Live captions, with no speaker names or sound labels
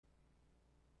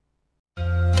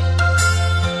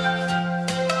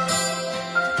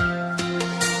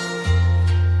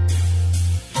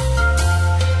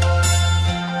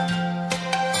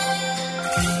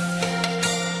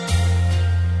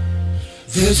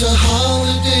There's a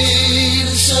holiday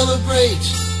to celebrate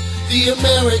the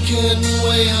American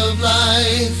way of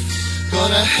life.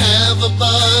 Gonna have a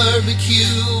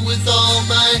barbecue with all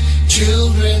my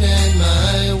children and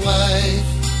my wife.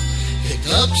 Pick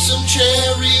up some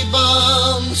cherry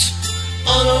bombs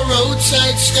on a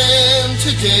roadside stand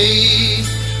today.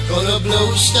 Gonna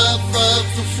blow stuff up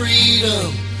for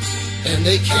freedom, and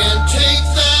they can't take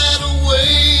that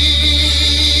away.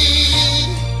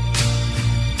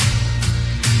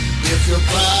 If you're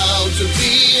proud to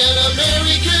be an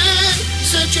American,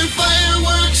 set your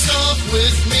fireworks off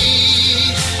with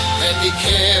me. And be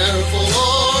careful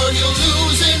or you'll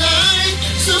lose an eye,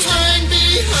 so hang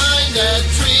behind that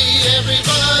tree.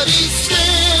 Everybody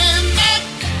stand back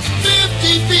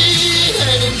 50 feet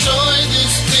and enjoy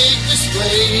this big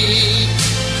display.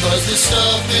 'Cause this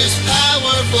stuff is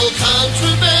powerful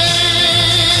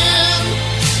contraband.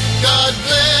 God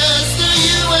bless the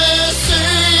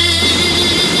USA.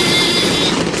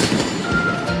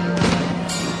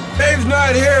 Dave's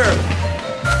not here.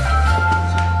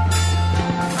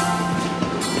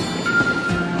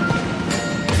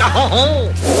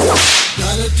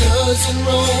 Got a dozen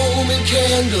Roman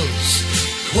candles,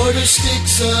 quarter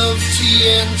sticks of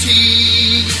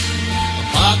TNT,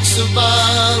 a box of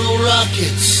bottle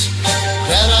rockets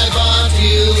that I bought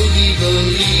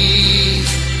illegally.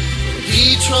 From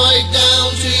Detroit down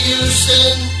to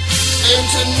Houston and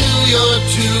to New York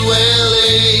to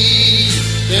LA.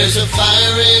 There's a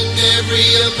fire in every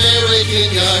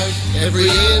American yard, every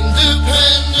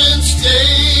Independence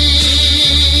Day.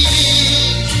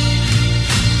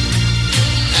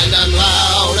 And I'm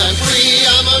loud, I'm free,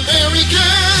 I'm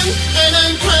American, and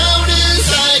I'm proud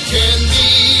as I can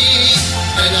be.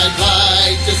 And I'd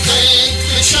like to thank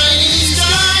the Chinese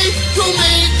guy who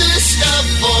made this stuff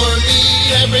for me.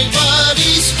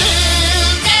 Everybody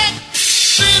stand back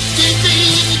 50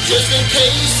 feet just in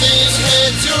case this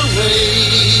heads your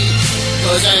way.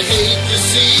 'Cause I hate to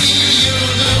see you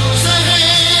lose a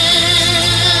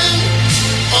hand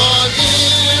on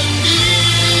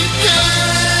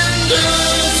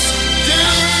Independence Day.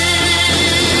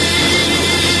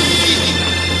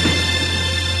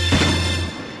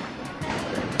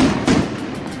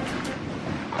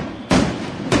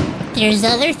 There's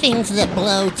other things that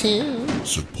blow, too.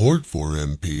 Support for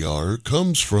NPR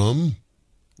comes from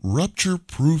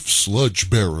rupture-proof sludge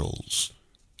barrels.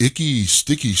 Icky,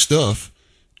 sticky stuff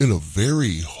in a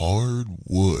very hard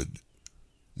wood.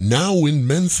 Now in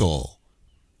menthol.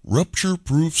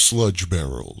 Rupture-proof sludge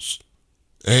barrels.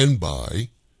 And by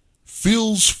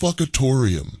Phil's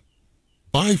Fuckatorium.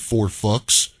 Buy 4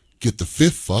 fucks, get the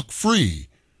 5th fuck free.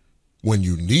 When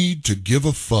you need to give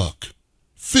a fuck.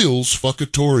 Phil's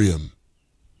Fuckatorium.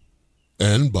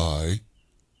 And by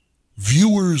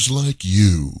viewers like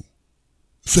you.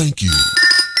 Thank you.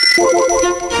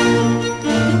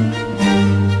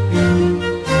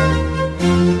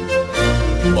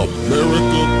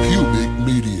 America Pubic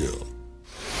Media.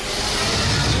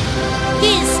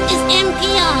 This is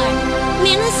NPR,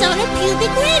 Minnesota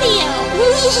Pubic Radio.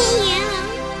 Yeah.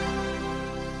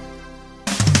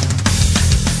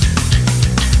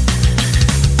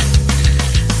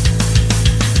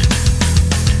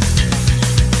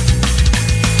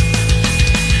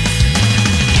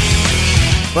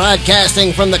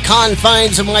 Broadcasting from the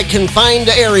confines of my confined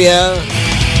area,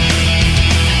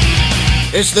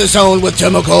 it's The Zone with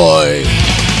Timm McCoy.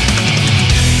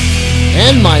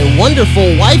 And my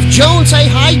wonderful wife, Joan. Say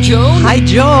hi, Joan. Hi,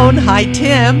 Joan. Hi,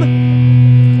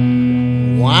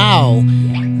 Tim. Wow.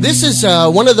 This is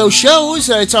one of those shows,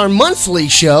 it's our monthly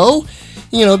show,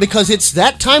 you know, because it's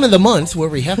that time of the month where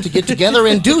we have to get together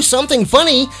and do something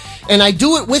funny, and I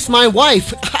do it with my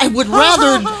wife. I would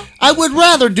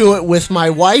rather do it with my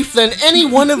wife than any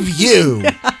one of you.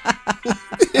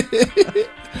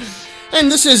 And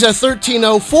this is a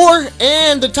 1304,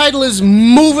 and the title is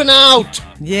Movin' Out.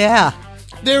 Yeah.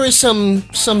 There is some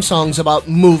songs about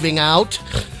moving out,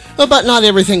 but not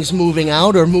everything's moving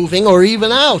out or moving or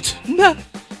even out.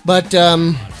 But,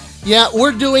 yeah,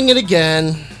 we're doing it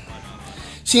again.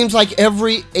 Seems like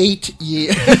every 8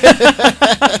 years.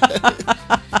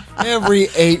 Every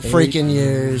 8 freaking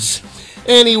years.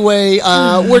 Anyway,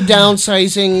 we're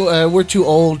downsizing. We're too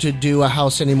old to do a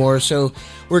house anymore, so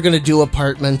we're going to do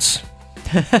apartments.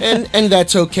 and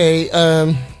that's okay.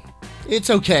 It's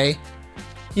okay.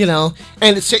 You know,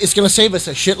 and it's going to save us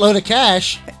a shitload of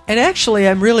cash. And actually,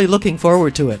 I'm really looking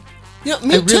forward to it. Yeah,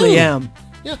 me too. I really am.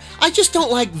 Yeah, I just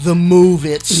don't like the move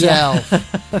itself. Yeah.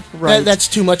 Right. That's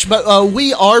too much. But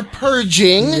we are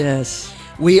purging. Yes.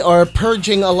 We are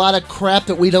purging a lot of crap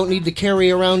that we don't need to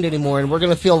carry around anymore. And we're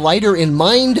going to feel lighter in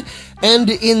mind and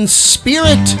in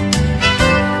spirit.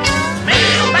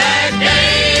 Mail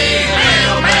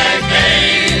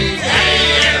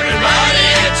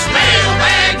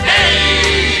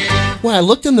Anyway, I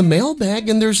looked in the mailbag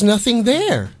and there's nothing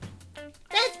there.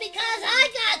 That's because I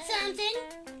got something.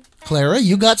 Clara,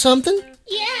 you got something?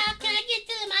 Yeah, can I get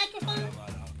to the microphone?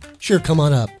 Sure, come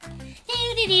on up.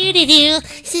 Do-do-do-do-do.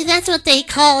 See, that's what they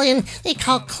call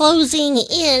closing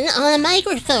in on a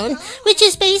microphone, which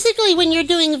is basically when you're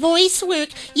doing voice work,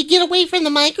 you get away from the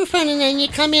microphone and then you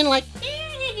come in like,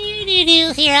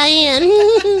 do-do-do-do-do, here I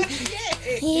am.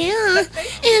 Yeah,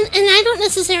 and I don't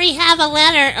necessarily have a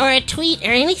letter or a tweet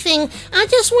or anything. I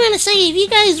just want to say, if you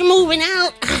guys are moving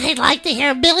out, I'd like to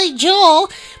hear Billy Joel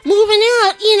moving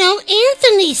out,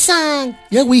 Anthony's song.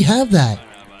 Yeah, we have that.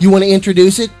 You want to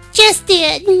introduce it? Just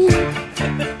did.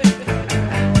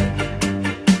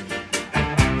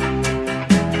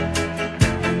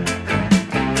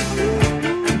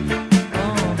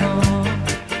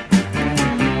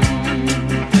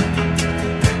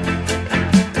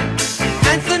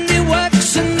 Anthony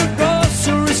works in the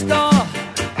grocery store,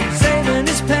 saving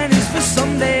his pennies for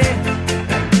someday.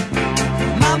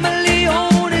 Mama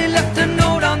Leone left a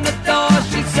note on the door.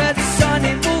 She said,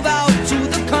 "Sonny, move out to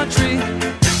the country.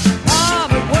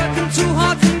 But working too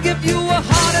hard can give you a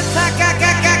heart attack.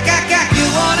 You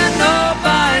wanna know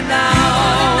by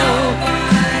now?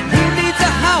 Who needs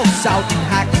a house out in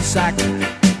Hackensack?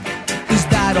 Is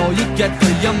that all you get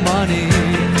for your money?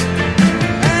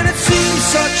 And it seems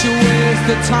such a waste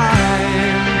of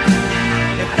time.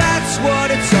 If that's what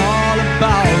it's all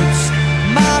about,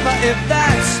 Mama, if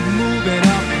that's moving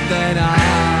up, then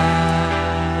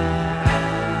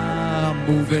I'm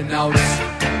moving out.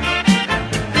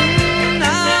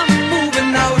 I'm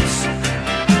moving out.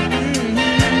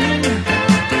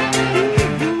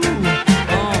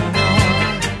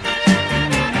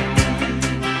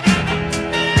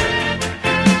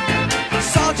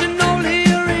 Sergeant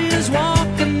O'Leary is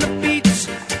walking the beats.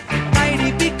 Night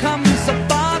he becomes a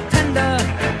bartender.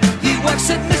 He works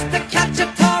at Mr.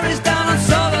 Cacciatore's down on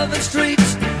Sullivan Street,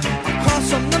 across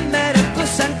from the medical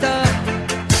center.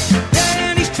 Yeah,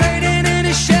 and he's trading in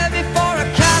his Chevy for a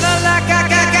Cadillac.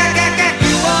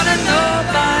 You wanna know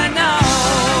by now?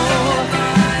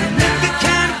 If he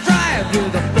can't drive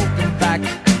with a broken back,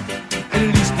 at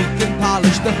least he can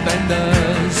polish the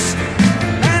fenders.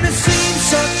 And it seems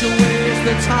such a waste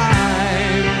of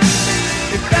time.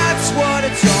 If that's what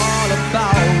it's all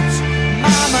about,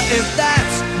 Mama, if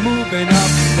that's moving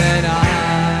up, then I'm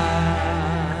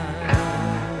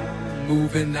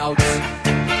moving out.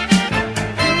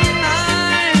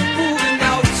 I'm moving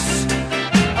out.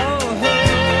 Oh,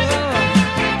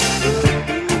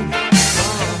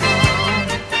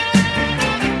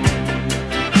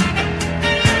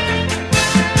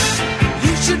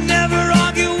 you should never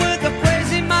argue with a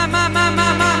crazy man.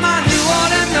 You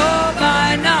ought to know by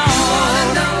now.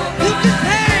 You can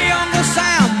pay Uncle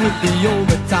Sam with the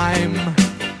overtime.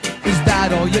 Is that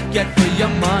all you get for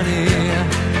your money?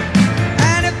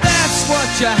 And if that's what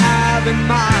you have in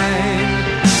mind,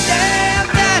 yeah, if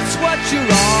that's what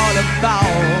you're all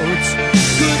about,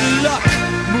 good luck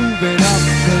moving up,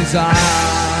 'cause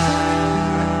I'm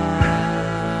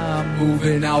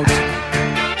moving out.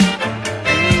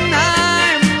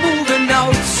 I'm moving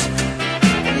out.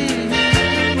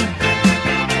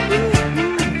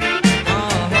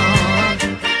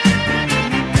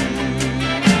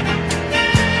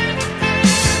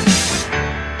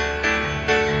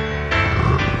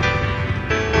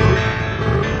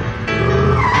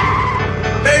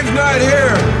 Dave's not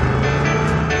here.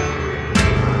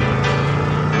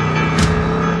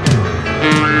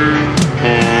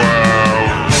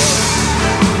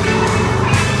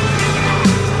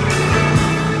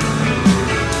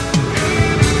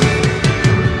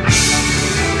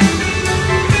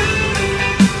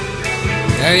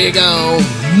 There you go.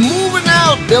 Moving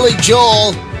out, Billy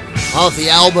Joel, off the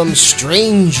album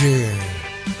Stranger.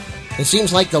 It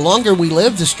seems like the longer we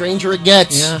live, the stranger it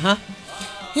gets. Uh-huh.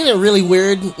 Isn't it really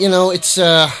weird? It's,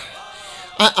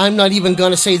 I'm not even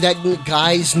going to say that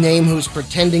guy's name who's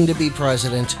pretending to be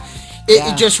president.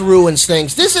 It just ruins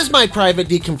things. This is my private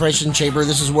decompression chamber.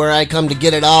 This is where I come to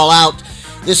get it all out.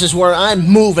 This is where I'm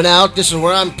moving out. This is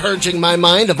where I'm purging my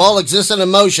mind of all existent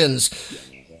emotions.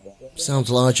 Sounds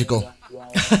logical.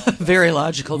 Very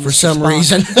logical. For Mr. some Spock.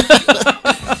 reason.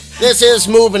 This is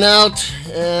Moving Out,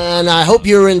 and I hope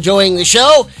you're enjoying the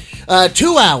show.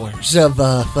 2 hours of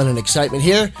fun and excitement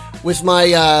here with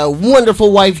my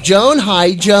wonderful wife, Joan.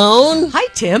 Hi, Joan. Hi,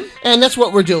 Tim. And that's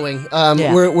what we're doing.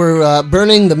 Yeah. We're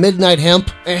burning the midnight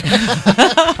hemp,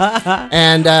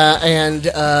 and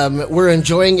we're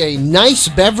enjoying a nice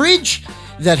beverage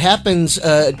that happens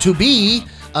to be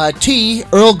tea,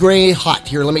 Earl Grey hot.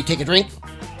 Here, let me take a drink.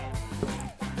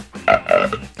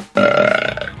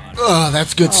 Oh,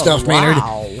 that's good stuff, Maynard.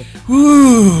 Wow.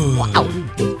 Wow.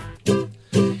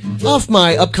 Off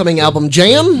my upcoming album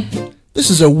Jam, this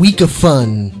is A Week of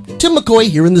Fun. Timm McCoy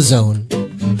here in the zone.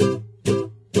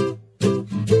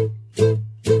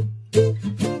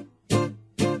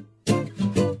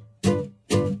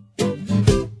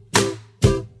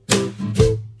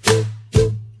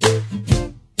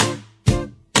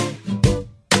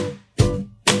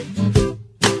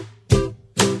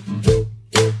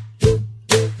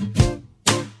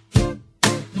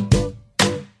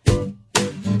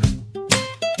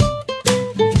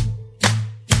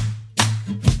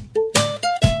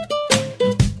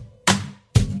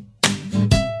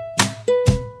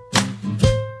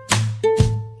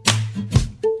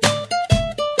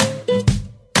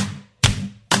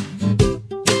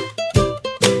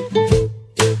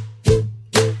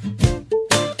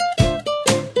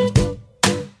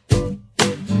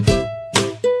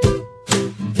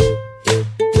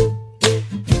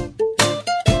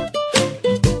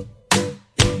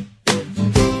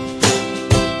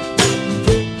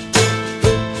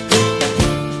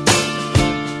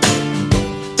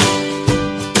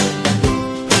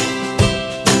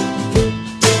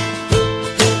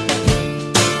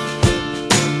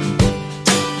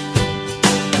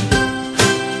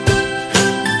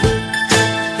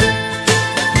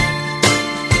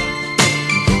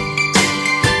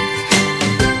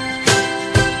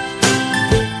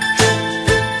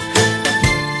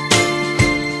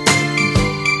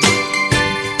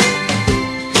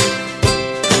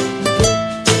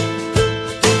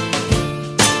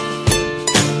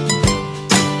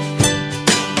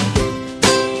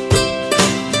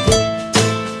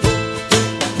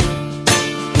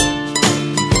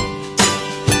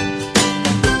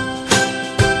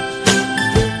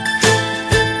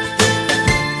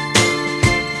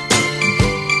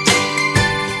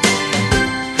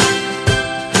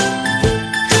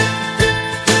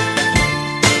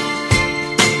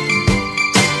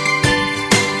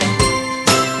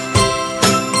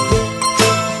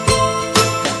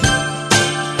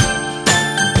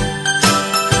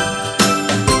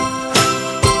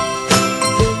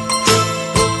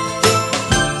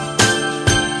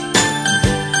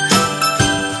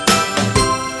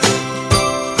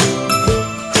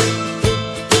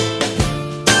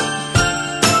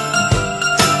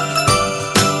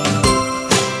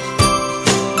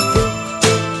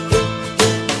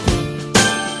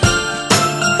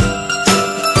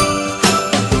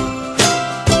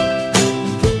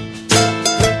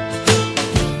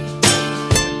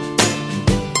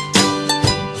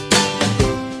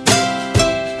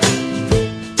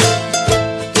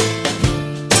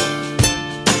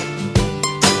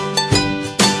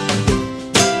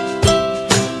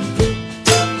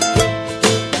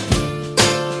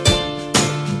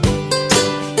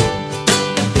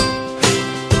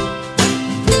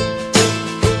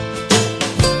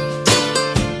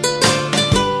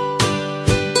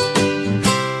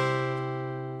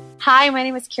 Hi, my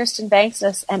name is Kirsten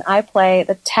Banksness, and I play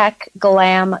the tech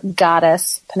glam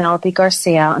goddess Penelope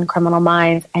Garcia on Criminal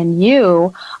Minds, and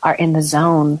you are in the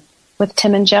zone with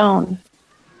Timm and Joan.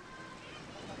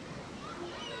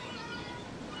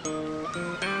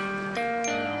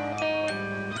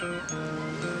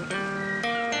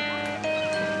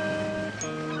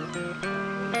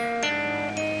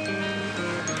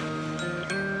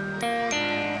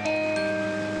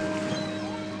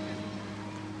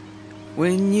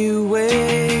 When you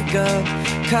wake up,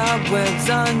 cobwebs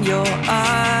on your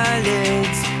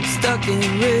eyelids, stuck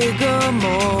in rigor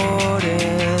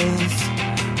mortis.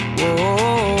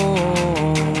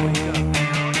 Whoa,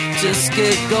 just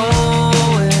get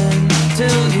going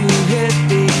till you hit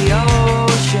the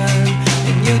ocean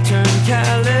and you turn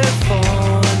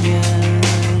Californian.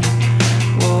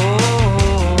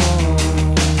 Whoa,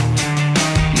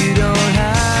 you don't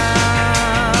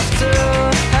have to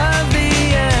have the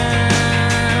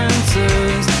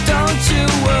answers. Don't you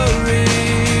worry,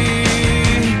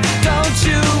 don't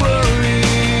you worry.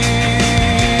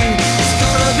 It's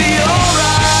gonna be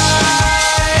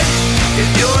alright if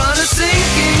you're on a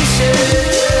sinking ship.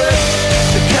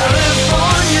 The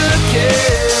California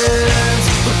kids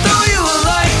will throw you a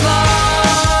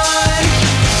lifeline.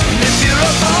 And if you're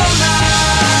up all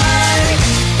night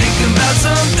thinking about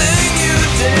something you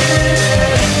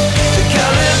did, the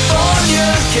California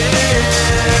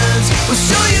kids will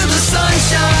show you the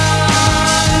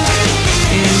sunshine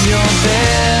in your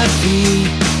bare feet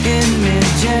in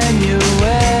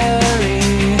mid-January,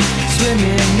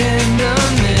 swimming in the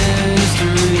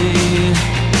mystery.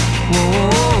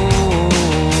 Whoa,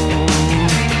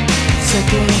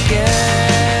 second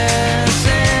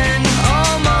guessing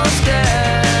almost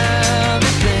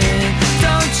everything.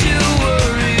 Don't you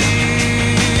worry,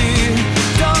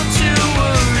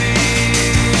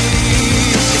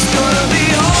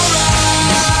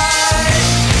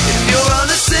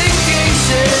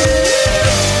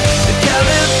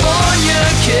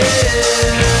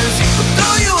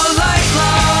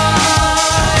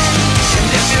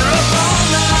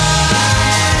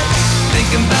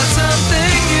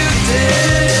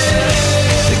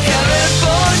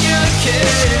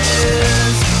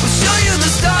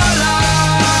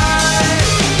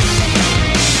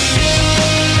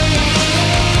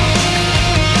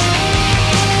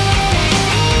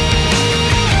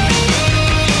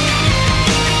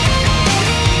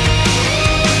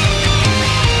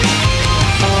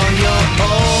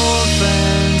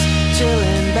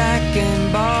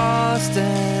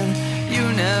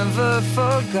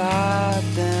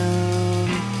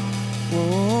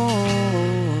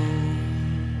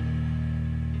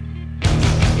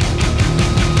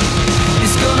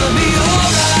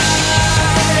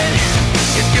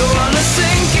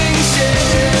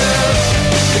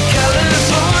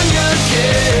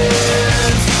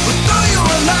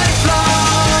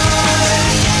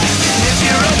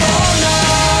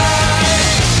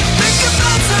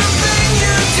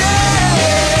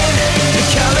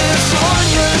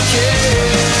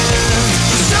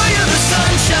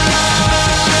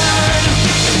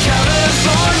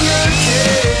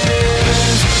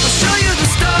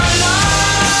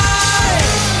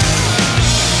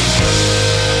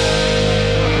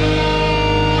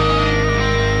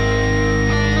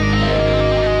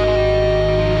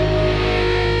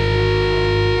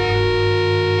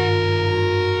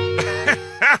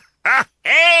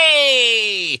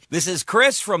 This is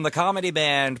Chris from the comedy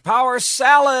band Power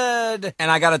Salad.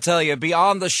 And I gotta tell you,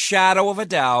 beyond the shadow of a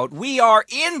doubt, we are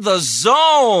in the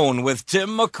zone with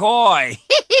Timm McCoy.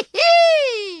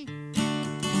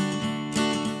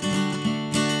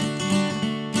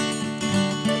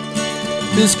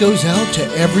 This goes out to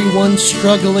everyone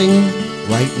struggling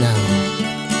right now.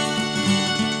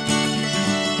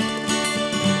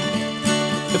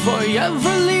 If I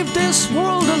ever leave this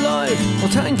world alive, well,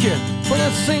 thank you for the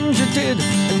things you did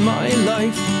in my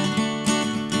life.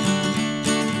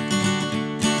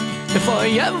 If I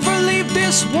ever leave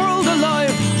this world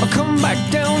alive, I'll come back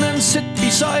down and sit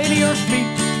beside your feet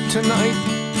tonight.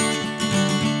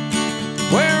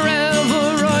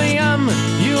 Wherever I am,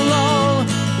 you'll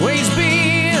always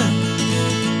be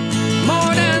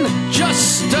more than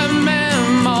just a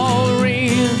memory.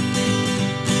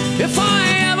 If I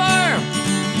ever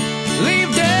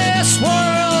leave this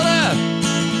world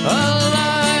alive,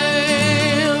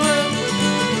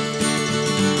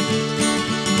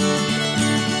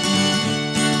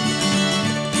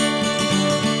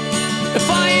 if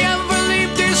I ever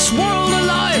leave this world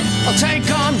alive, I'll take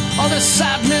on all the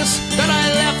sadness that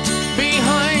I left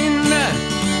behind.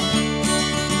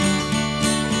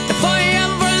 If I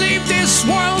ever leave this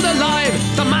world alive,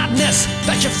 the madness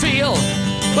that you feel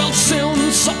will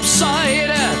soon subside.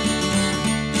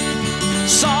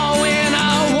 So in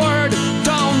a word,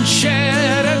 don't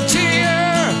shed a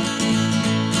tear.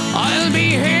 I'll be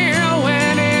here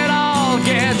when it all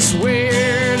gets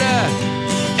weird.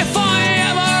 If I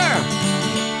ever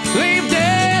leave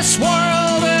this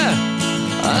world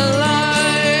alive.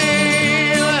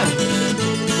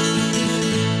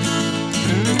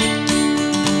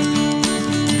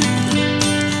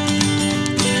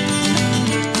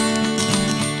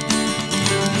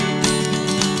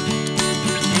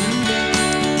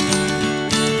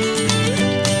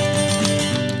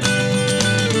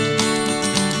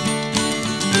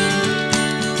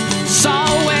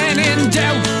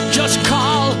 Just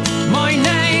call my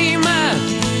name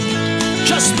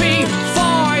just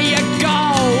before you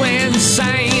go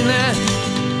insane.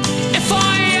 If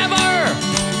I ever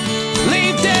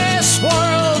leave this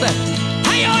world,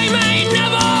 hey, I may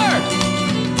never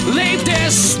leave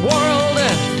this world,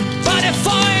 but if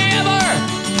I ever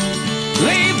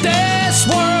leave this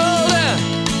world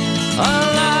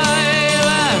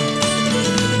alive,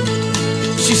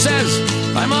 she says,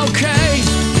 I'm okay.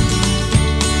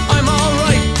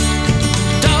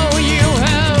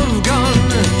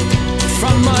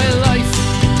 From my life,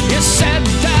 you said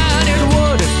that it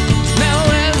would. Now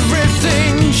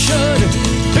everything should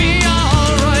be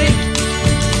alright.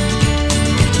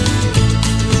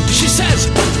 She says,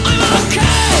 I'm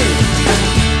okay,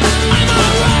 I'm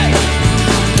alright.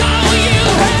 Though you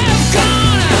have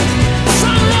gone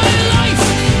from my life,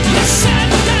 you said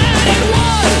that it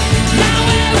would. Now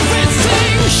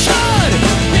everything should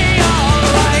be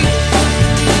alright.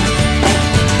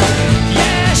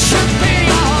 Yeah, should be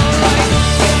alright.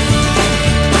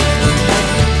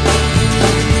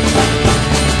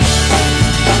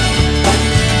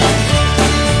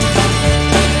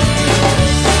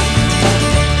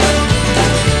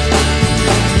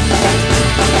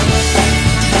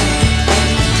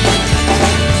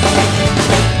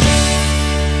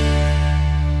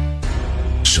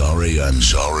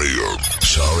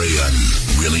 Sorry, I'm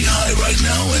really high right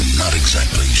now and not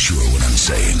exactly sure what I'm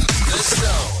saying.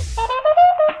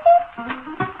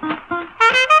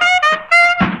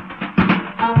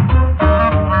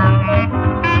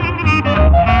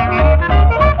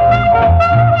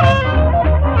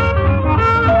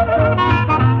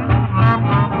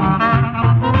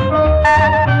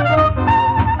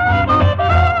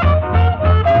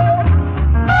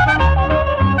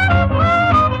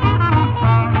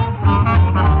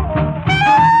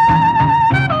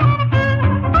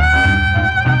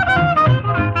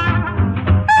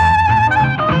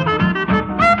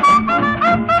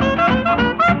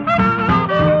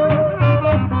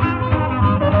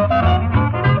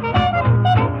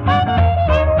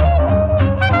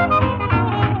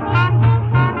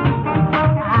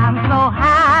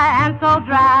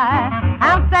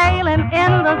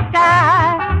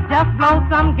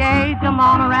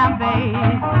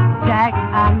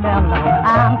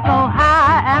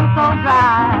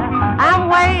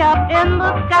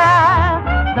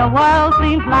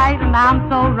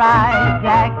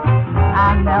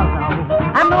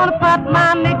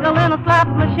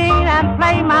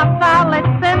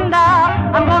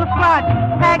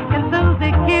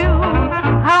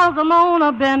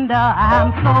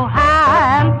 I'm so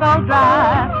high and so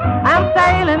dry. I'm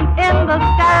sailing in the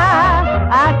sky.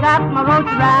 I got my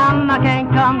ropes around, I can't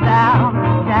come down.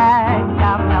 Jack,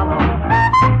 I'm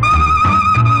mellow.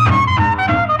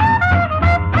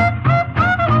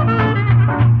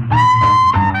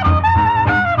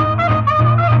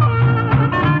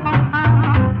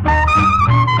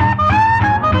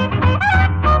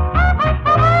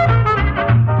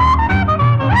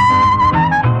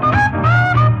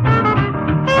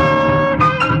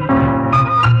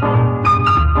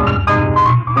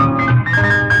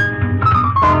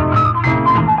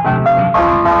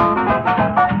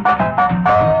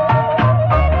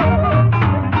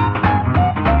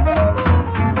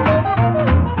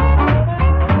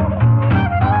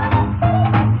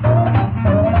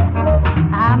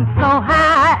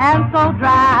 so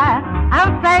dry.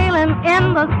 I'm sailing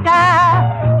in the sky.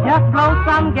 Just blow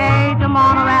some gauge, I'm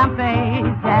on a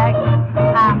rampage, Jack.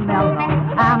 I'm mellow,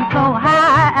 I'm so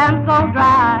high and so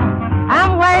dry.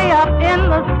 I'm way up in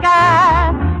the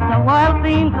sky. The world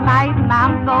seems light and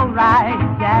I'm so right,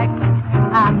 Jack.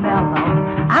 I'm mellow.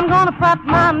 I'm gonna put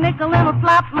my nickel in a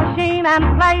slot machine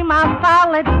and play my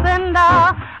solid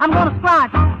cinder. I'm gonna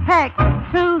scratch, peck,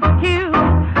 choose, cue,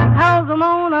 'cause I'm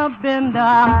on a bender.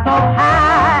 I'm so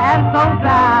high and so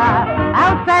dry.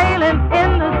 I'm sailing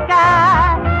in the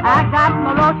sky. I got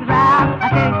my roaches out, I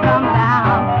can't come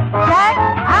down. Jack,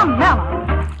 I'm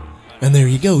mellow. And there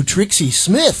you go, Trixie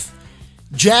Smith.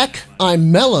 Jack, I'm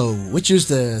Mellow, which is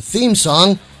the theme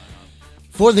song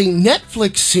for the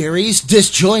Netflix series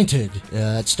Disjointed.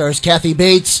 It stars Kathy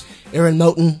Bates, Aaron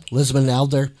Moten, Elizabeth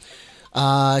Alder.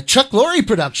 Chuck Lorre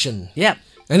production. Yep.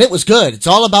 And it was good. It's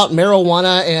all about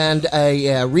marijuana and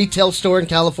a retail store in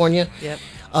California. Yep.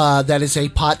 That is a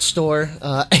pot store.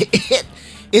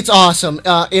 It's awesome.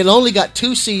 It only got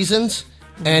 2 seasons,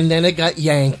 and then it got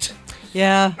yanked.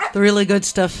 Yeah, the really good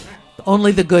stuff.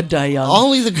 Only the good die young.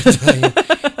 Only the good die young.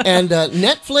 And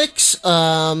Netflix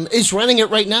is running it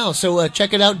right now, so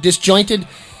check it out. Disjointed.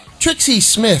 Trixie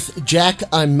Smith, Jack,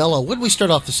 I'm Mellow. What did we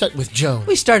start off the set with, Joe?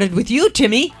 We started with you,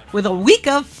 Timmy, with a week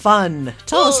of fun.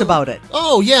 Tell us about it.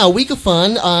 Oh, yeah, a week of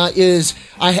fun is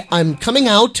I'm coming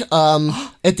out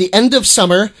at the end of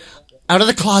summer, out of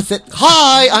the closet.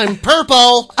 Hi, I'm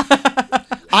purple.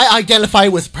 I identify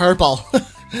with purple.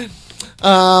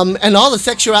 And all the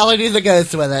sexuality that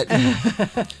goes with it.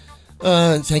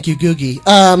 Thank you, Googie.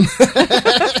 I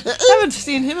haven't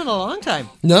seen him in a long time.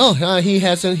 No, he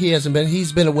hasn't. He hasn't been.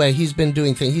 He's been away. He's been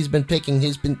doing things. He's been picking.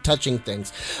 He's been touching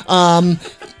things.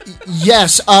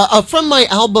 Yes. From my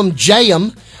album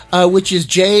Jayum, which is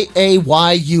Jayum.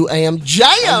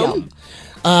 Jayum.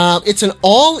 It's an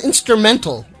all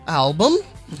instrumental album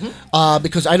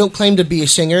because I don't claim to be a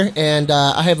singer, and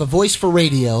I have a voice for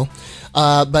radio.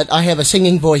 But I have a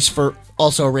singing voice for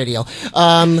also radio.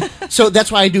 So that's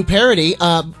why I do parody.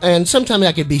 And sometimes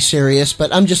I could be serious,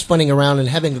 but I'm just funning around and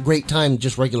having a great time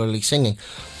just regularly singing.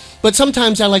 But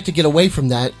sometimes I like to get away from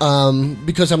that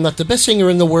because I'm not the best singer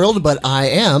in the world, but I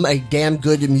am a damn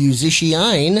good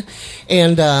musician.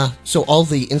 And so all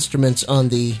the instruments on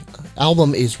the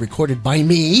album is recorded by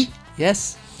me.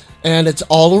 Yes. And it's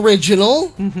all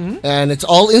original. And it's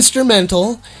all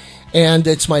instrumental. And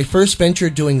it's my first venture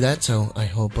doing that, so I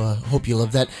hope you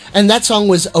love that. And that song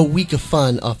was A Week of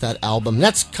Fun off that album.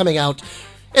 That's coming out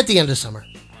at the end of summer.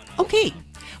 Okay.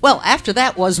 Well, after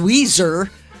that was Weezer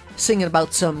singing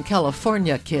about some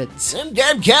California kids. Them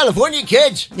damn California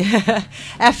kids!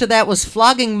 After that was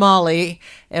Flogging Molly,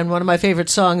 and one of my favorite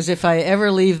songs, If I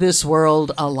Ever Leave This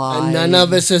World Alive. And none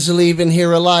of us is leaving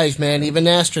here alive, man. Even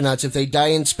astronauts, if they die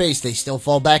in space, they still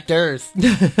fall back to Earth.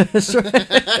 That's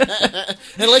right.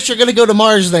 Unless you're going to go to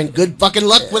Mars, then good fucking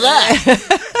luck with that.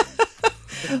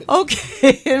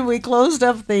 Okay, and we closed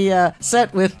up the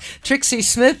set with Trixie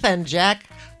Smith and Jack,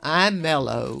 I'm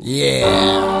Mellow. Yeah.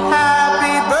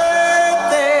 Happy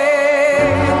birthday,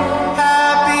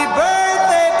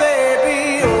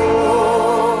 baby.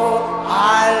 Oh,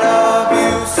 I love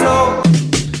you so.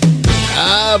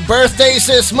 Birthdays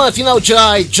this month,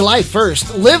 July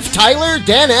 1st. Liv Tyler,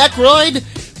 Dan Aykroyd,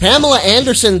 Pamela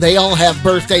Anderson, they all have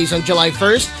birthdays on July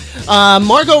 1st.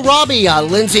 Margot Robbie,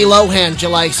 Lindsay Lohan,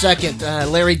 July 2nd.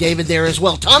 Larry David there as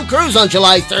well. Tom Cruise on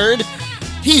July 3rd.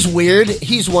 He's weird.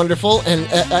 He's wonderful. And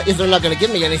if they're not going to give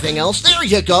me anything else, there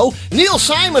you go. Neil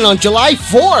Simon on July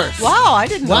 4th. Wow, I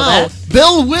didn't know that.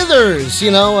 Bill Withers,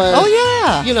 oh,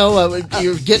 yeah.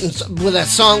 You're getting with that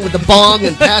song with the bong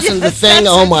and passing the thing.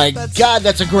 Oh, my God,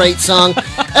 that's a great song.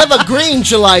 Eva Green,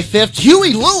 July 5th.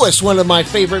 Huey Lewis, one of my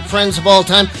favorite friends of all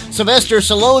time. Sylvester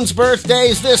Stallone's birthday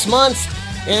is this month.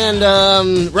 And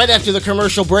right after the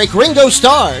commercial break, Ringo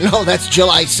Starr. No, that's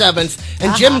July 7th.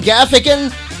 And Jim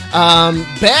Gaffigan.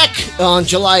 Beck on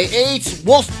July 8th,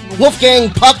 Wolfgang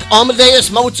Puck, Amadeus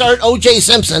Mozart, O.J.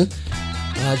 Simpson.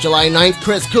 July 9th,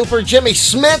 Chris Cooper, Jimmy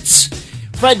Smits,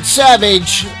 Fred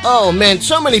Savage. Oh man,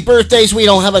 so many birthdays we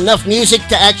don't have enough music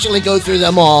to actually go through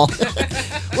them all.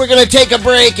 We're going to take a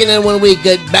break, and then when we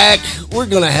get back, we're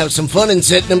going to have some fun in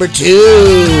set number 2.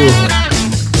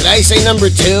 Did I say number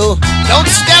 2? Don't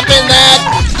step in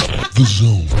that! The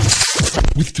Zone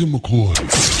with Timm McCoy.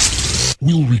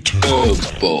 We'll return.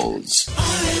 Balls.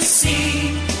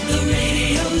 RSC, the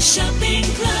Radio Shopping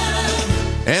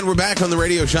Club. And we're back on the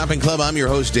Radio Shopping Club. I'm your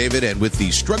host, David, and with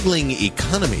the struggling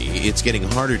economy, it's getting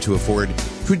harder to afford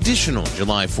traditional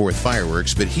July 4th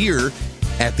fireworks. But here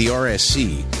at the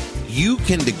RSC, You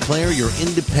can declare your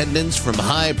independence from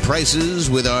high prices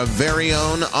with our very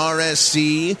own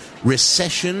RSC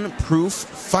recession-proof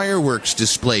fireworks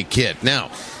display kit. Now,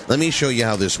 let me show you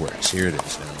how this works. Here it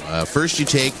is. Now, first, you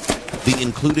take the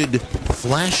included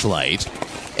flashlight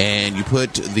and you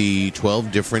put the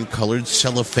 12 different colored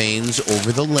cellophanes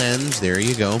over the lens. There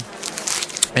you go.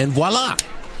 And voila!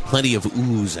 Plenty of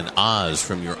oohs and ahs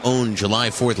from your own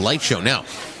July 4th light show. Now,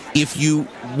 if you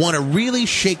want to really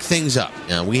shake things up,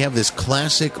 we have this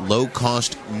classic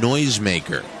low-cost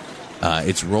noisemaker.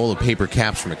 It's a roll of paper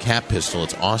caps from a cap pistol.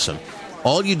 It's awesome.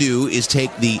 All you do is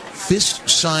take the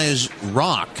fist-size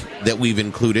rock that we've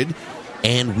included,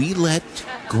 and we let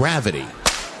gravity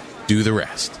do the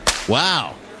rest.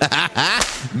 Wow.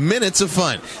 Minutes of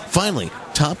fun. Finally,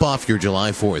 top off your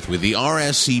July 4th with the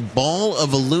RSC ball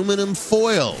of aluminum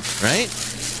foil, right?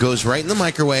 Goes right in the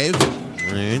microwave. All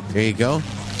right, there you go.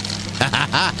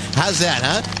 How's that,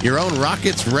 huh? Your own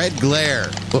rocket's red glare.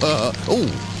 Oh,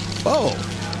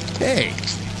 hey,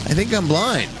 I think I'm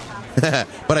blind.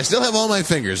 But I still have all my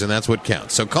fingers, and that's what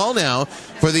counts. So call now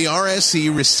for the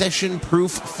RSC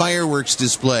recession-proof fireworks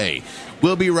display.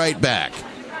 We'll be right back.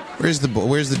 Where's the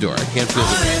door? I can't feel the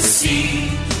door. RSC,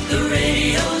 the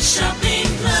Radio Shopping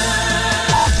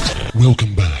Club.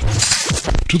 Welcome back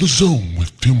to the Zone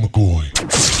with Tim McCoy.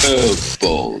 Oh,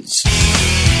 balls.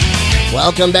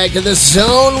 Welcome back to the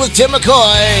Zone with Tim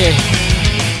McCoy.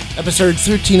 Episode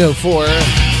 1304.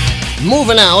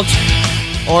 Moving Out,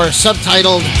 or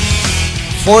subtitled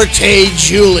Forte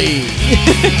Julie.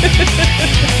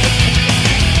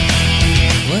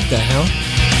 What the hell?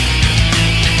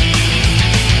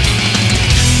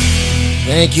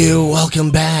 Thank you.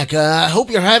 Welcome back. I hope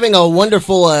you're having a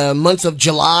wonderful month of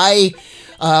July.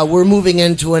 We're moving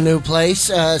into a new place,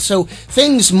 so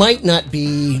things might not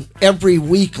be every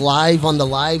week live on the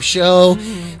live show,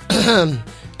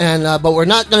 but we're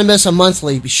not going to miss a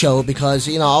monthly show because,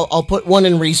 I'll put one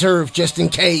in reserve just in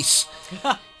case,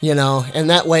 and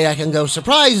that way I can go,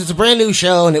 surprise, it's a brand new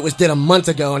show and it was did a month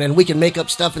ago, and then we can make up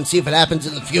stuff and see if it happens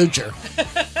in the future.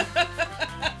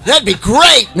 That'd be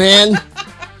great, man.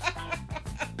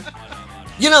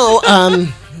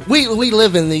 We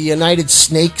live in the United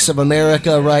Snakes of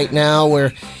America right now,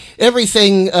 where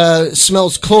everything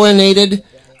smells chlorinated,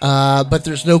 but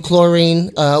there's no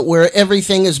chlorine. Where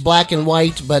everything is black and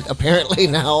white, but apparently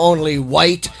now only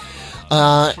white.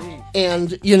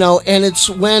 And it's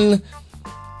when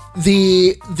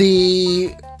I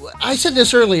said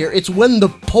this earlier. It's when the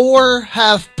poor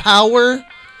have power.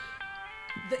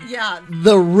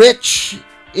 The rich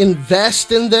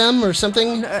invest in them or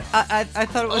something. I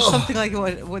thought it was something like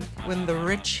when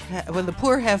the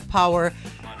poor have power,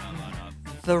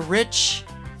 the rich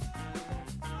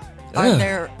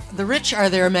are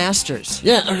their masters.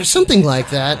 Yeah, or something like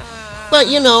that. But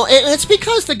it's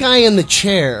because the guy in the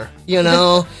chair,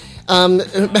 matter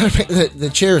of fact, the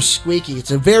chair is squeaky.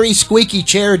 It's a very squeaky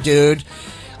chair, dude.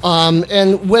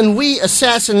 And when we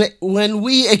assimilate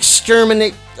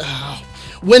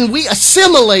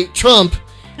Trump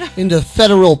into the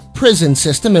federal prison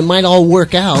system, it might all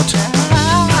work out.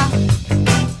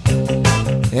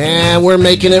 And we're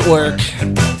making it work.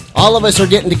 All of us are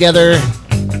getting together,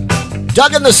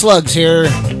 dugging the slugs here,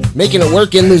 making it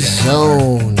work in the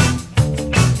zone.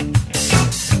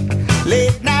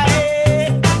 Late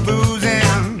night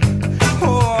boozing,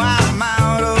 oh, I'm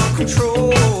out of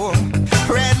control.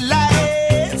 Red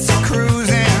lights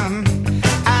cruising,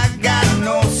 I got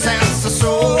no sense of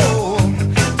soul.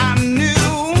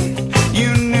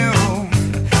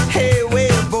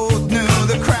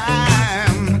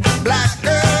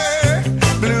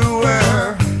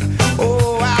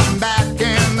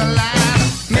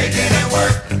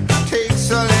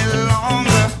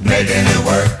 Making it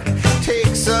work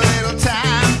takes a little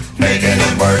time. Making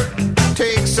it work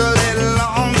takes a little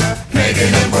longer.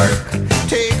 Making it work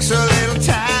takes a little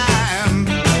time.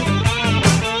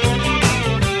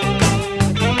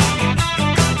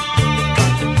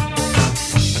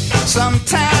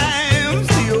 Sometimes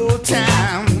the old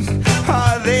times,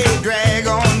 they drag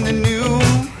on the new.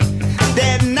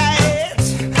 Dead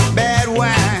nights, bad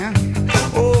wine.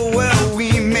 Oh well,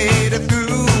 we made it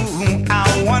through.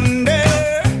 I wonder.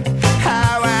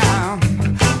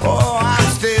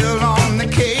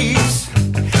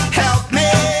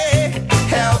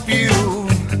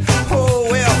 Oh,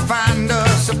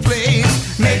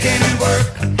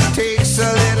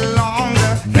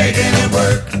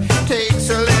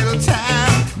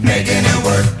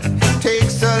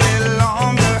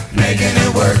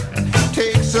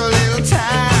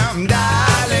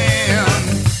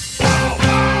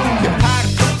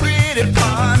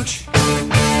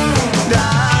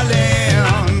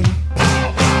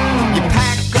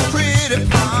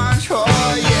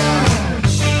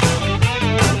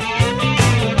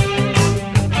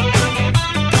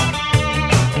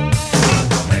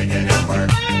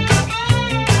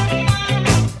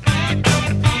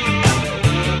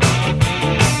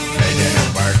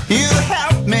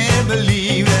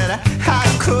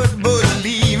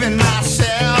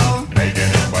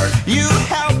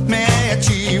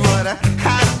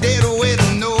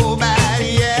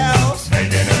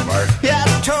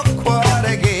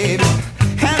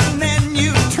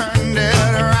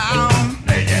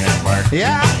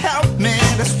 Yeah, help me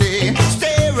to stay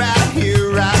right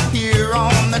here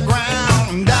on the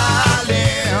ground,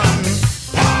 darling.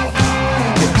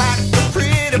 You packed a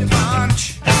pretty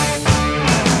punch,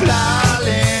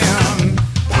 darling.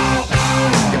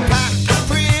 You packed a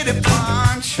pretty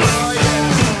punch, oh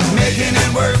yeah. Making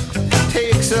it work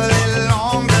takes a little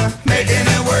longer. Making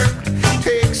it work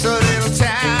takes a little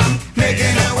time.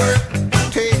 Making it work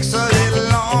takes a little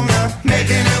longer.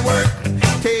 Making it work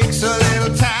takes a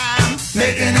little time.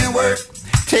 Making it work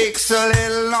takes a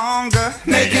little longer.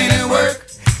 Making it work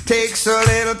takes a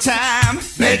little time.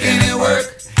 Making it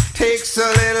work takes a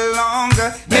little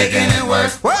longer. Making it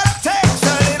work. Well, it takes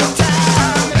a little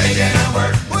time. Making it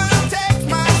work. Well, it takes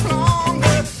much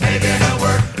longer. Making it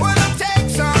work. Well, it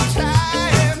takes some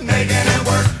time. Making it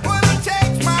work. Well, it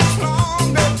takes much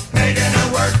longer. Making it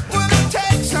work. Well, it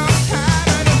takes some time.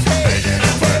 And it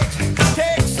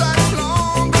takes such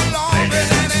longer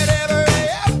than it ever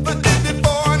did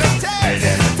before. And it takes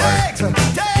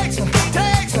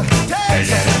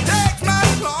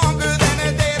much longer than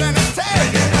it did. And it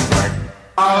takes.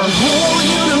 Our whole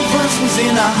universe was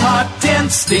in a hot,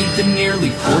 dense state that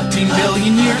nearly 14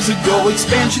 billion years ago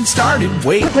expansion started.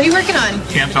 Wait. What are you working on?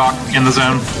 Can't talk, in the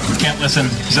zone. Can't listen,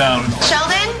 zone.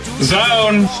 Sheldon?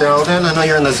 Zone! Sheldon, I know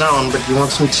you're in the zone, but you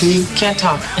want some tea? Can't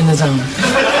talk. In the zone.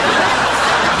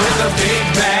 With a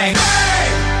big bang.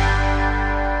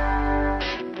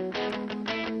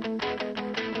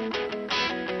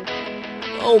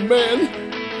 Oh man,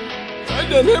 I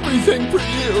done everything for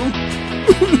you.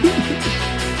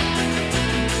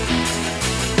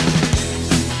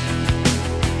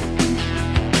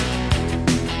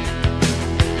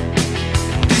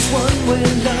 This one-way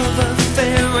love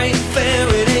affair ain't fair,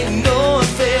 it ain't no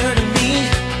affair to me.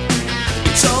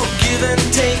 It's all give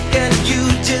and take, and you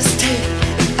just take,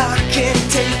 and I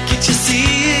can't take it, you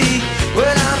see.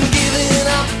 Well, I'm giving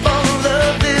up on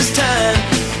love this time.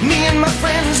 Me and my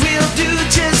friends will do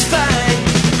just fine.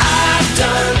 I've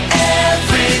done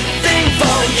everything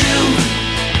for you.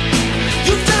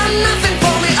 You've done nothing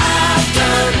for me. I've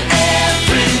done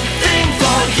everything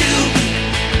for you.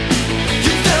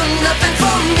 You've done nothing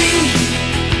for me.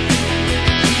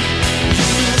 You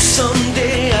knew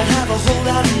someday I'd have a whole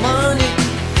lot of money.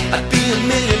 I'd be a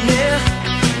millionaire.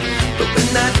 But when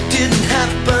that didn't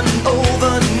happen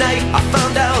overnight, I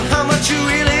found out how much you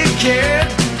really cared.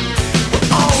 Well,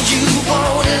 all you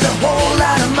want is a whole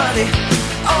lot of money.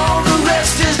 All the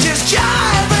rest is just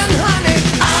jive and honey.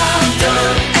 I've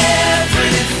done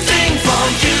everything for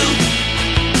you.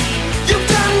 You've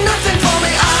done nothing for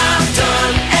me. I've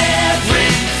done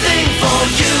everything for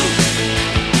you.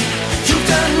 You've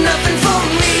done nothing for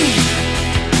me.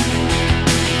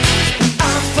 When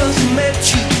I first met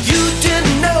you, you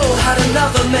didn't know how to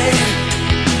love a man.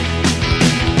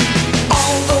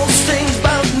 All those things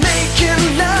about making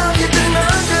love you didn't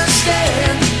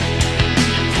understand.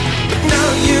 But now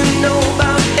you know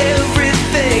about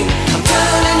everything. I'm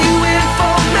turning you in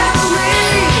for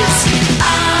memories.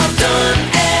 I've done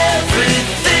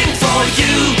everything for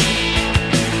you.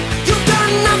 You've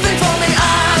done nothing for me.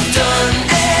 I've done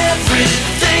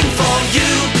everything for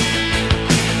you.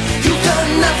 You've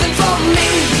done nothing for me.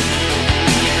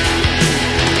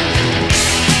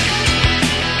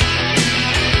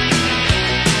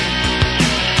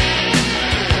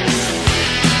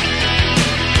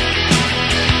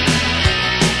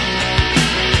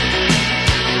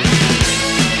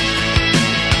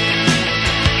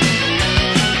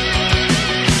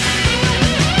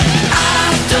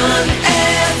 I've done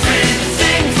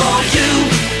everything for you.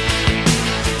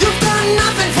 You've done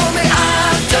nothing for me.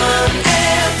 I've done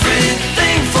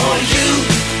everything for you.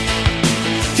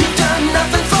 You've done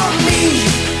nothing for me.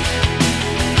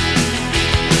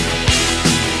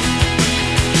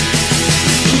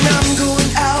 And I'm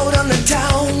going out on the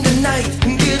town tonight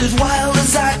and get as wild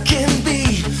as I can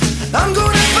be. I'm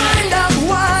gonna find out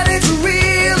what it's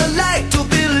really like to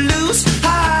be loose,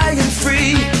 high and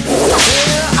free.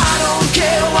 Yeah, I don't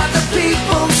care what the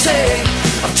people say.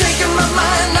 I'm taking my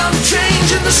mind, I'm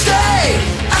changing to stay.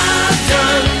 I've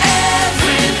done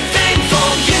everything for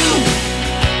you.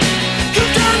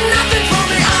 You've done nothing for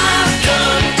me. I've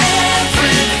done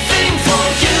everything for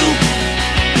you.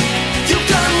 You've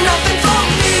done nothing for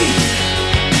me.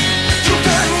 You've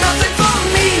done nothing for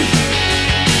me.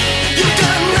 You've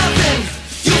done nothing.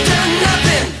 You've done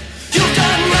nothing. You've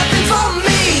done nothing for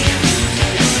me.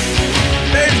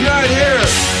 Dave's not here.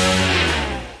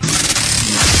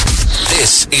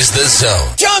 This is The Zone.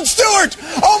 Jon Stewart!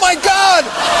 Oh my God!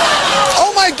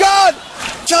 Oh my God!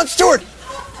 Jon Stewart!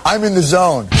 I'm in the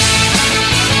zone.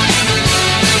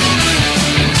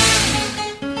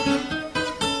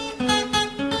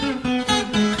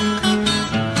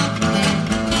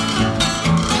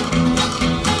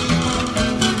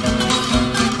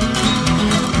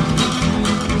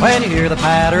 When you hear the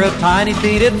patter of tiny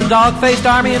feet, it's the dog-faced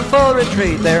army in full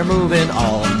retreat. They're moving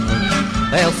on,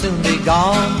 they'll soon be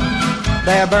gone.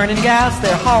 They're burning gas,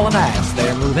 they're hauling ass,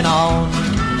 they're moving on.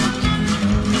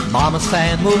 Mama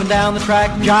Sand moving down the track,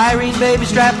 Gyrene baby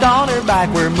strapped on her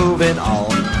back. We're moving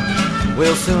on,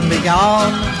 we'll soon be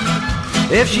gone.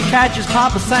 If she catches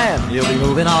Papa Sand, he'll be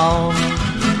moving on.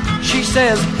 She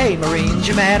says, hey Marines,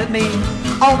 you mad at me?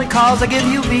 Only cause I give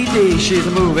you VD. She's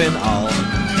moving on,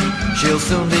 she'll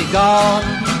soon be gone.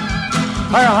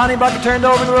 Her honey bucket turned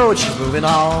over the road, she's moving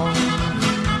on.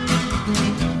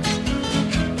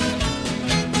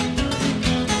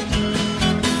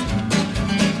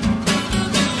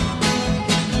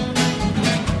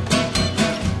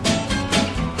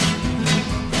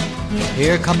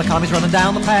 Here come the commies running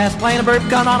down the pass, playing a bird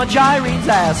gun on a Gyrene's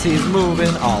ass. He's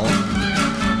moving on,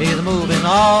 he's moving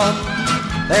on.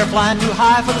 They're flying too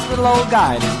high for this little old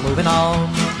guy, and he's moving on.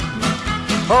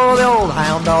 Oh, the old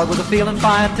hound dog was a feeling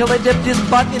fine till they dipped his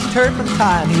butt in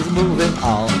turpentine. He's moving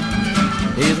on,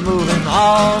 he's moving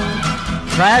on.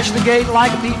 Crashed the gate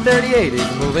like a P-38,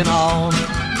 he's moving on.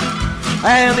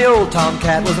 And the old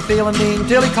tomcat was a feeling mean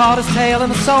till he caught his tail in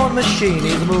a sewing machine.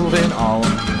 He's moving on,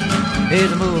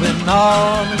 he's moving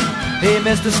on. He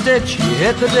missed a stitch, he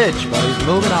hit the ditch, but he's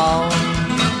moving on.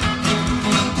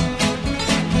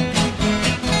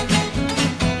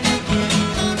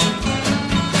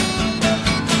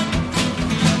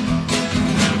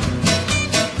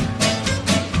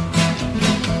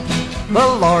 The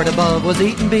Lord above was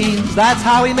eating beans, that's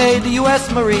how he made the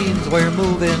U.S. Marines. We're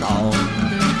moving on,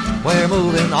 we're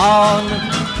moving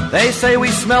on. They say we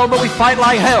smell, but we fight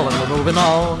like hell, and we're moving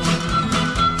on.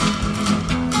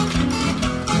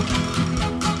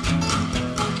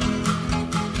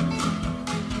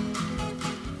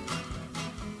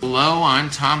 Hello, I'm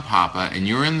Tom Papa, and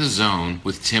you're in the zone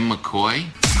with Timm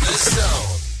McCoy. The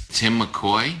Zone. Timm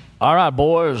McCoy. All right,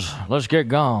 boys, let's get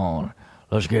gone.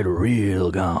 Let's get real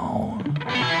gone.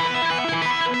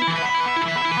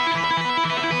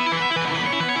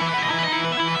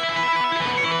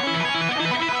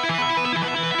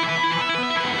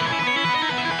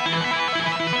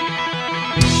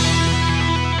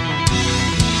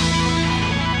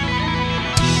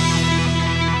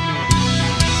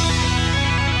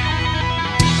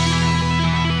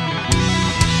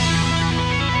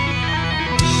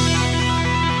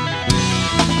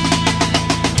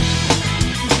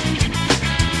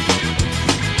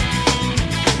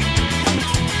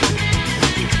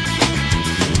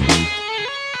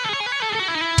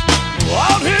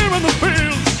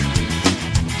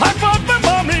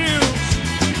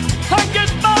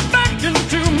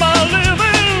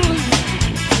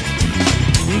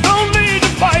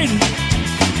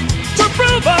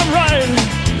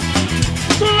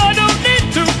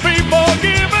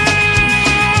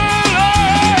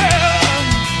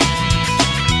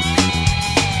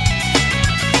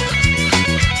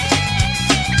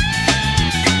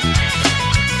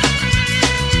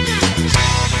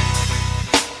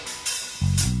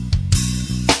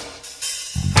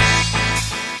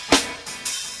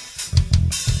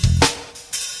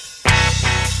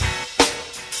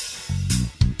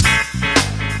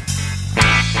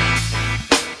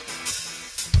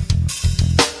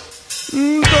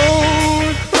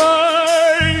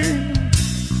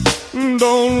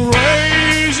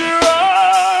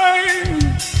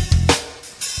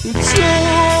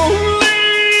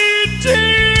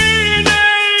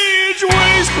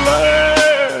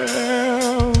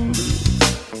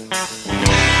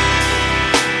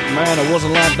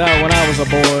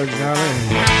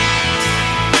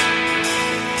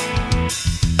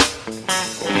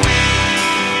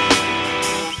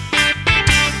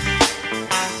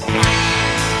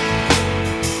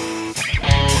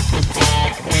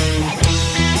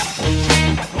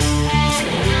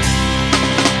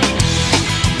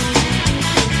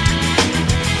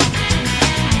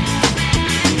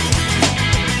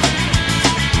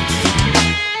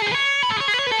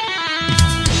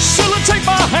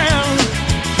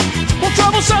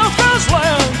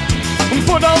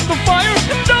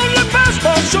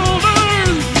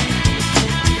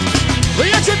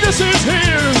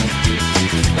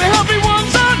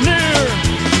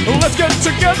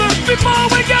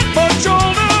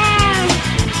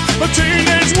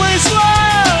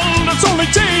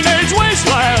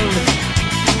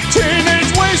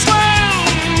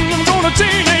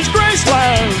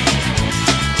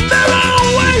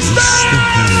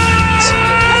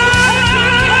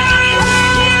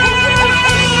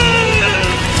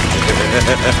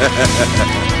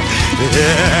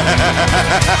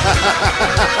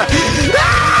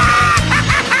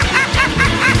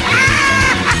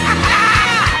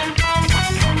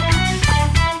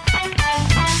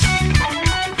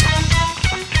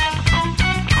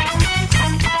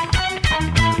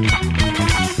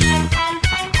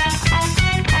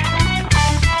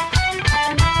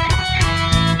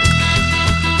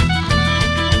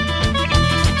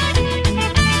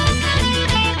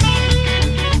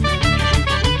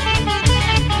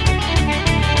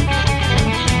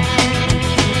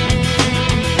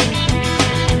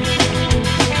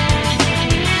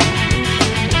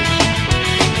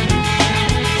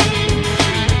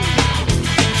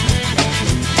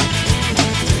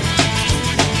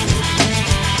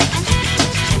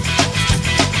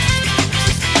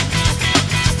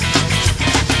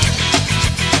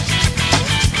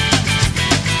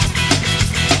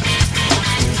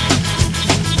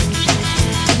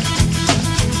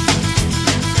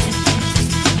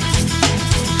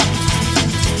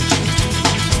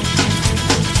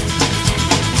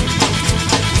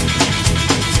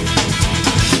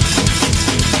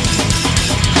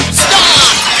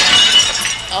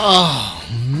 Oh,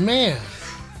 man.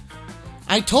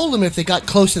 I told them if they got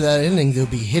close to that ending, they'll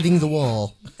be hitting the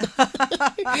wall.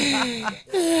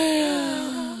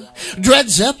 Dred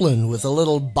Zeppelin with a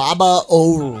little Baba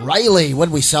O'Reilly.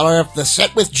 When we start off the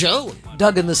set with Joan.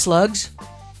 Doug and the Slugs,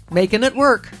 making it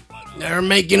work. They're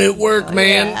making it work,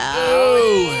 man.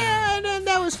 And then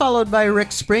that was followed by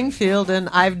Rick Springfield and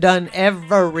I've Done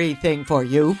Everything for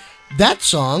You. That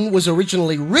song was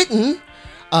originally written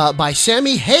by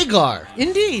Sammy Hagar.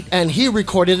 Indeed. And he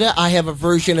recorded it. I have a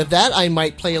version of that. I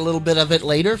might play a little bit of it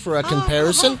later for a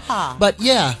comparison. But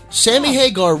yeah, Sammy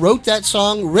Hagar wrote that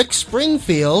song. Rick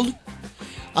Springfield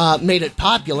made it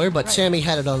popular, but Sammy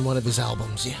had it on one of his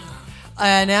albums. Yeah.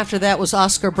 And after that was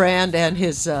Oscar Brand and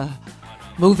his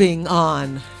Moving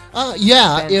On.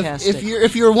 Yeah,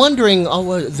 if you're wondering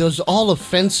those all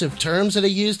offensive terms that are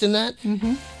used in that,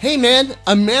 hey man,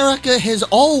 America has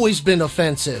always been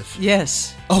offensive.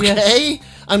 Yes. Okay? Yes.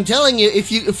 I'm telling you, if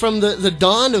you from the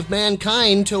dawn of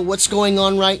mankind to what's going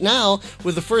on right now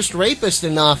with the first rapist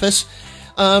in office,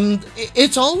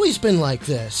 it's always been like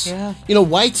this. Yeah. You know,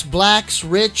 whites, blacks,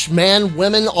 rich, men,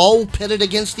 women, all pitted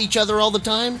against each other all the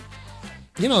time.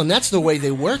 You know, and that's the way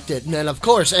they worked it. And then, of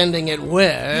course, ending it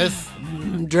with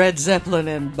Dred Zeppelin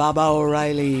and Baba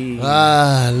O'Reilly.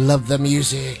 Ah, I love the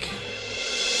music.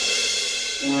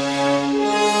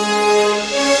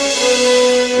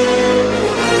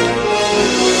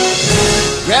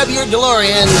 Grab your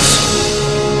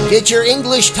DeLoreans. Get your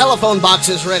English telephone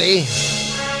boxes ready.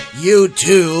 You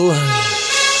too.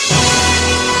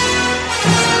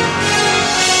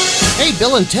 Hey,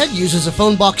 Bill and Ted uses a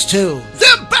phone box too.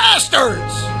 Them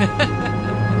bastards!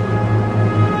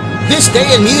 This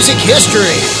day in music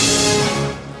history.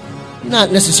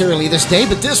 Not necessarily this day,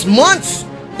 but this month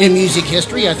in music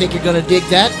history. I think you're going to dig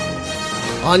that.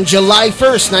 On July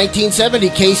 1st, 1970,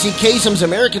 Casey Kasem's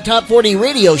American Top 40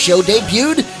 radio show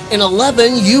debuted in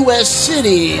 11 U.S.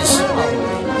 cities.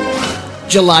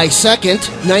 July 2nd,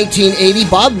 1980,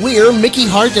 Bob Weir, Mickey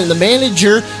Hart, and the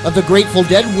manager of the Grateful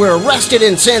Dead were arrested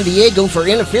in San Diego for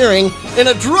interfering in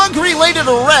a drug-related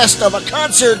arrest of a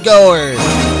concert goer.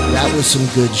 That was some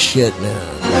good shit,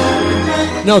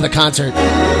 man. No, the concert.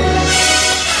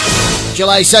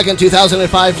 July 2nd,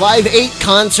 2005, Live 8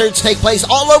 concerts take place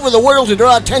all over the world to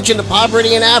draw attention to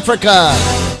poverty in Africa.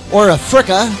 Or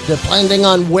Africa, depending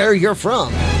on where you're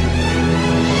from.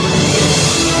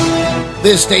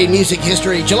 This day in music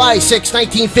history, July 6,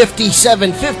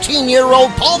 1957, 15-year-old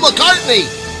Paul McCartney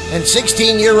and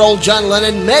 16-year-old John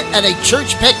Lennon met at a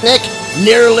church picnic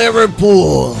near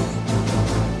Liverpool.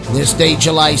 This day,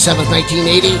 July 7,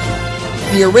 1980,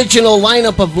 the original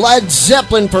lineup of Led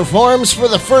Zeppelin performs for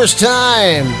the first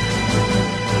time.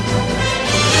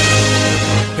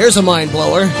 Here's a mind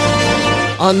blower.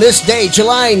 On this day,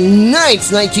 July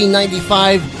 9th,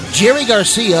 1995, Jerry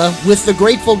Garcia with the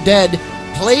Grateful Dead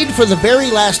played for the very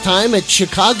last time at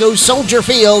Chicago's Soldier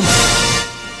Field.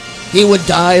 He would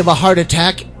die of a heart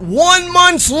attack 1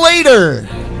 month later.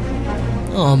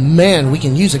 Oh man, we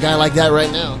can use a guy like that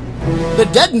right now. The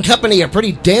Dead and Company are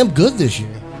pretty damn good this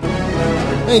year.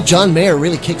 I think John Mayer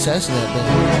really kicks ass in that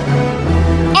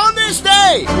band. On this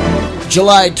day,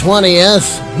 July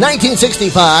 20th,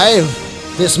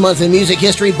 1965, this month in music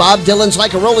history, Bob Dylan's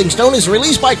Like a Rolling Stone is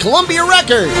released by Columbia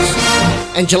Records.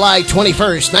 And July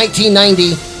 21st,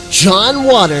 1990, John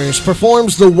Waters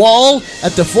performs The Wall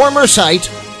at the former site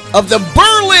of the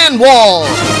Berlin Wall.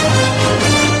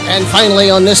 And finally,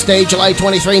 on this day, July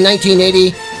 23,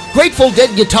 1980, Grateful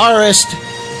Dead guitarist,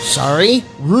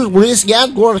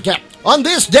 on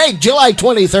this day, July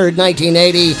 23rd,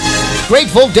 1980,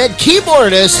 Grateful Dead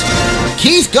keyboardist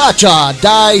Keith Gotcha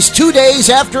dies 2 days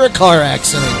after a car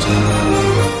accident.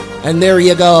 And there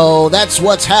you go. That's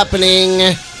what's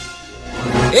happening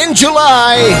in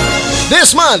July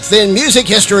This month in music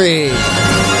history.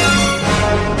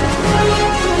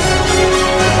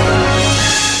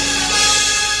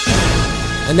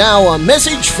 And now a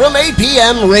message from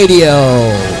APM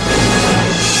Radio.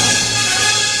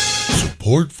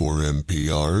 Support for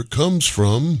NPR comes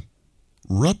from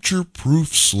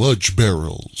rupture-proof sludge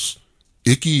barrels.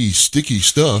 Icky, sticky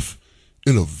stuff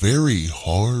in a very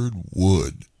hard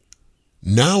wood.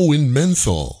 Now in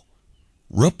menthol.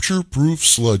 Rupture-proof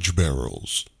sludge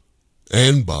barrels.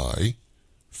 And by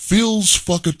Phil's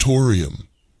Fuckatorium.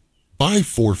 Buy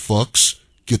 4 fucks,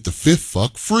 get the 5th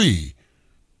fuck free.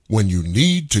 When you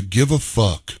need to give a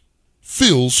fuck.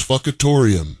 Phil's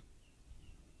Fuckatorium.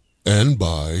 And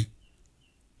by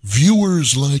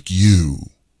viewers like you.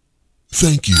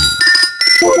 Thank you.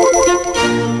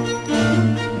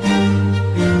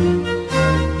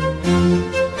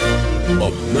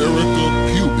 America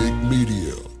Pubic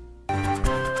Media.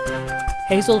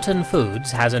 Hazelton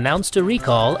Foods has announced a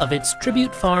recall of its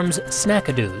Tribute Farms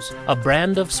Snackadoos, a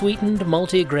brand of sweetened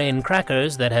multi-grain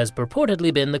crackers that has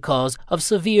purportedly been the cause of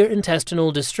severe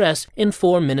intestinal distress in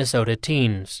 4 Minnesota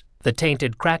teens. The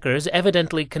tainted crackers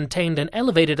evidently contained an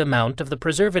elevated amount of the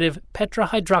preservative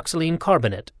tetrahydroxylene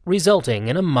carbonate, resulting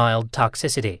in a mild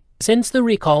toxicity. Since the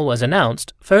recall was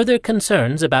announced, further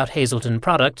concerns about Hazelton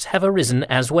products have arisen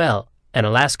as well. An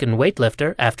Alaskan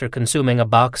weightlifter, after consuming a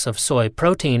box of soy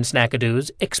protein snackadoos,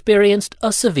 experienced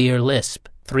a severe lisp.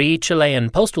 3 Chilean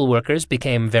postal workers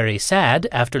became very sad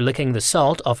after licking the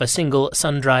salt off a single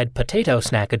sun-dried potato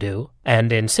snackadoo.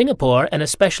 And in Singapore, an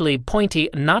especially pointy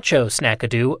nacho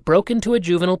snackadoo broke into a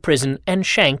juvenile prison and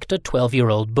shanked a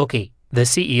 12-year-old bookie. The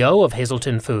CEO of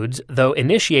Hazelton Foods, though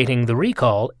initiating the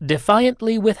recall,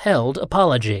 defiantly withheld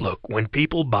apology. Look, when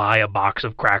people buy a box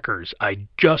of crackers, I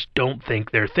just don't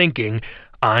think they're thinking,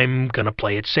 I'm going to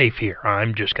play it safe here.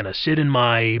 I'm just going to sit in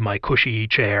my cushy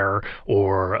chair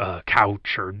or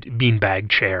couch or beanbag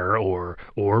chair or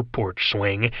porch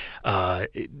swing.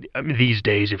 These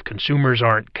days, if consumers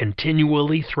aren't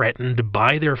continually threatened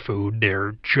by their food,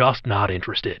 they're just not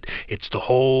interested. It's the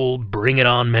whole bring it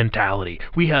on mentality.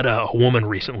 We had a woman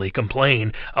recently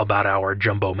complain about our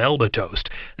Jumbo Melba toast,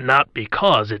 not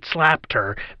because it slapped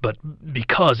her, but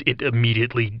because it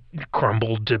immediately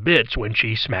crumbled to bits when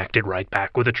she smacked it right back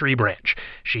with a tree branch.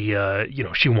 She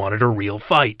wanted a real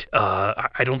fight.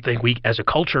 I don't think we as a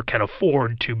culture can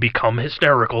afford to become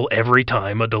hysterical every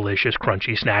time a delicious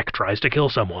crunchy snack tries to kill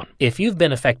someone. If you've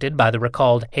been affected by the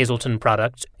recalled Hazelton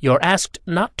products, you're asked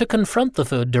not to confront the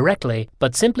food directly,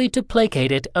 but simply to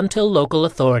placate it until local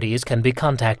authorities can be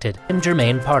contacted. I'm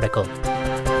Germaine Particle.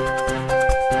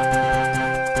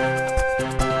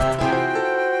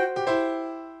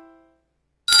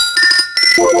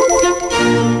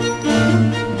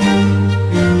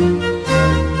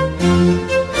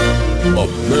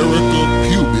 America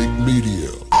Pubic Media.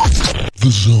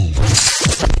 The Zone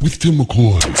with Tim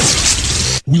McCoy.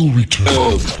 We'll return.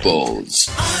 Balls.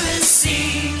 RSC,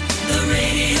 the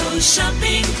Radio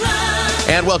Shopping Club.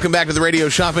 And welcome back to the Radio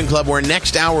Shopping Club, where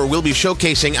next hour we'll be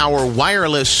showcasing our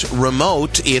wireless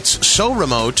remote. It's so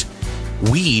remote,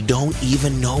 we don't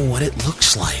even know what it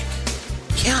looks like.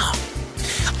 Yeah.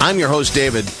 I'm your host,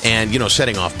 David, and,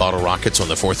 setting off bottle rockets on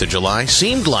the 4th of July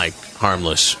seemed like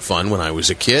harmless fun when I was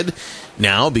a kid.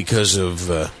 Now, because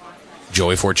of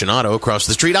Joey Fortunato across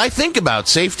the street, I think about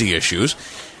safety issues.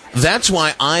 That's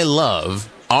why I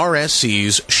love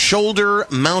RSC's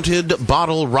shoulder-mounted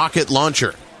bottle rocket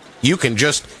launcher. You can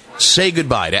just say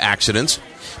goodbye to accidents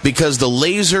because the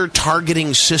laser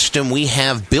targeting system we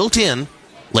have built in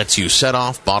lets you set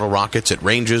off bottle rockets at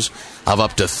ranges of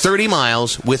up to 30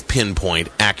 miles with pinpoint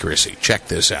accuracy. Check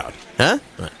this out.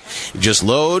 Just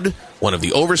load one of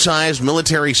the oversized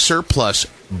military surplus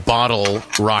bottle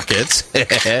rockets,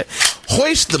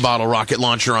 hoist the bottle rocket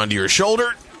launcher onto your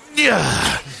shoulder,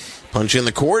 punch in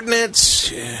the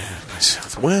coordinates,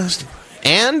 southwest,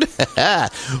 and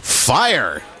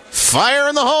fire. Fire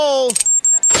in the hole.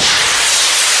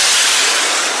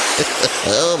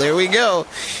 Oh, there we go.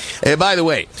 By the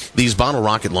way, these bottle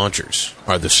rocket launchers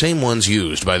are the same ones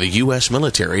used by the U.S.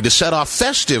 military to set off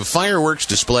festive fireworks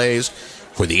displays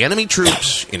for the enemy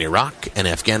troops in Iraq and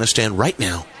Afghanistan right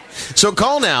now. So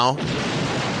call now,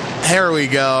 there we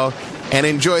go, and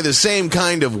enjoy the same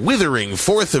kind of withering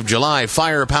 4th of July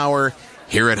firepower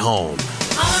here at home.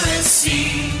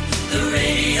 RSC, the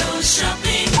Radio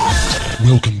Shopping Club.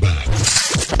 Welcome back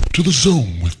to the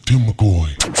Zone with Tim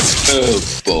McCoy.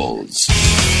 Balls.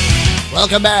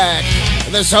 Welcome back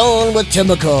to the Zone with Tim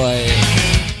McCoy.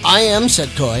 I am said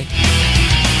Coy.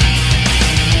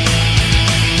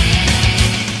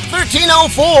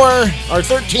 1304, our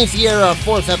 13th year, our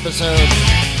 4th episode.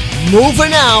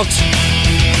 Moving out.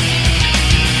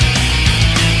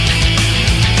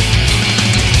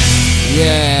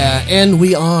 Yeah, and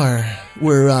we are.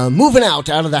 We're moving out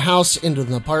of the house into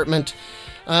an apartment.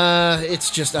 It's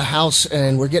just a house,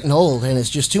 and we're getting old, and it's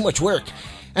just too much work.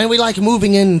 And we like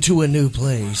moving into a new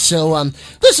place. So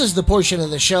this is the portion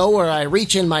of the show where I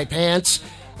reach in my pants,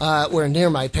 near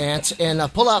my pants, and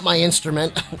pull out my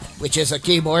instrument, which is a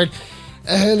keyboard.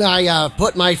 And I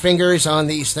put my fingers on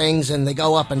these things, and they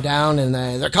go up and down, and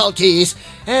they're called keys.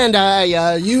 And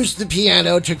I use the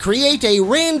piano to create a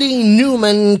Randy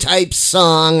Newman-type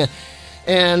song.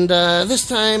 And this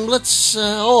time, let's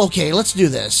do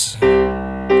this.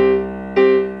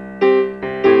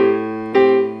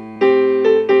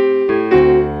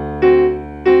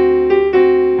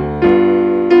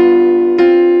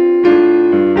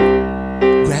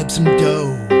 Grab some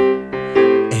dough,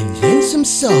 and then some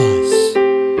sauce.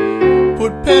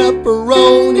 Put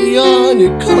pepperoni on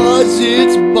it 'cause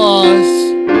it's boss.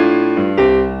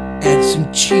 Add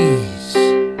some cheese,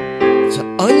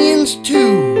 some onions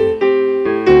too.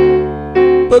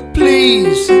 But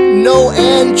please, no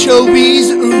anchovies,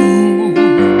 ooh.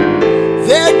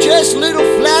 They're just little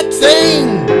flat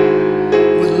things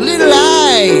with little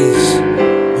eyes.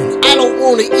 And I don't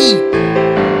want to eat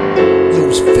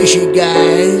those fishy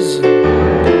guys.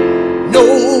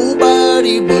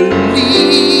 Nobody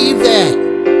believe that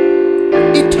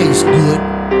it tastes good.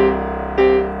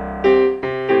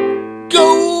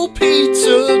 Go,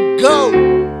 pizza, go.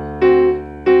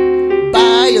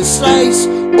 Buy a slice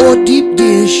or deep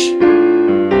dish.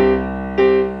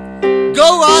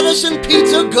 Go, Artisan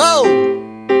Pizza, go.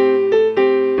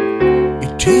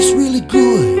 It tastes really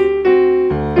good,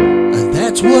 and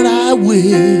that's what I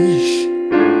wish.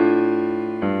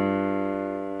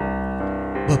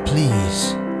 But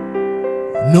please,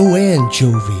 no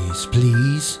anchovies,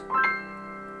 please.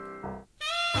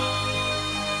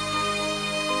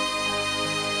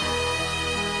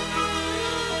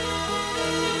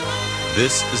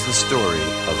 This is the story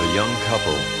of a young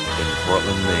couple in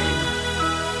Portland, Maine.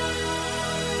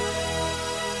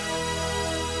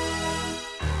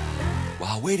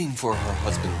 While waiting for her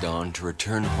husband Don to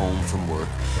return home from work,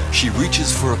 she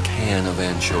reaches for a can of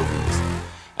anchovies.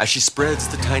 As she spreads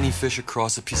the tiny fish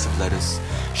across a piece of lettuce,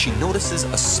 she notices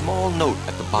a small note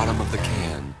at the bottom of the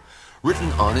can.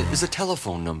 Written on it is a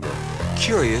telephone number.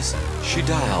 Curious, she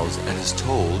dials and is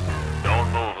told,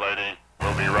 "Don't move, lady.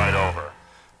 We'll be right over."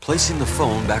 Placing the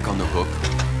phone back on the hook,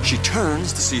 she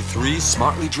turns to see 3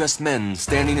 smartly dressed men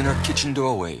standing in her kitchen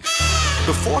doorway.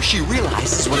 Before she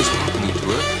realizes what is happening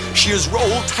to her, she is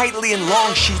rolled tightly in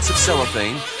long sheets of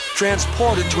cellophane,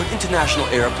 transported to an international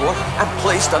airport, and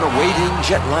placed on a waiting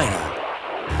jet liner.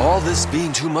 All this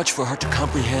being too much for her to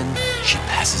comprehend, she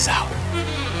passes out.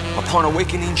 Upon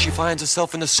awakening, she finds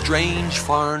herself in a strange,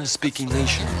 foreign-speaking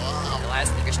nation.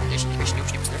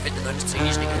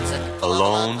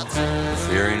 Alone,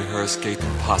 fearing her escape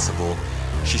impossible,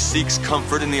 she seeks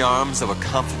comfort in the arms of a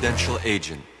confidential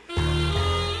agent.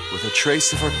 With a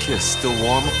trace of her kiss still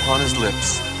warm upon his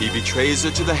lips, he betrays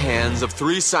her to the hands of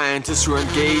 3 scientists who are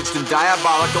engaged in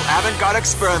diabolical avant-garde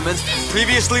experiments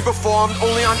previously performed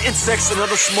only on insects and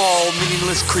other small,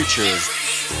 meaningless creatures.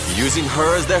 Using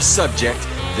her as their subject,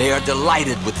 they are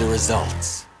delighted with the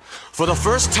results. For the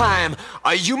first time,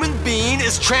 a human being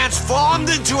is transformed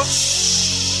into a...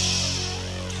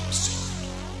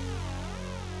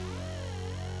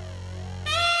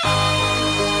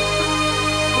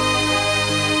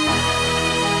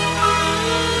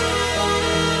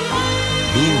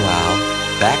 Meanwhile,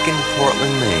 back in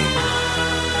Portland, Maine.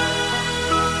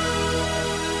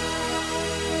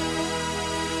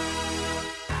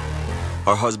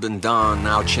 Her husband, Don,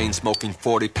 now chain-smoking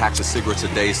 40 packs of cigarettes a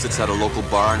day, sits at a local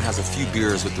bar and has a few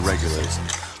beers with the regulars.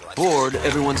 Bored,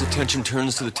 everyone's attention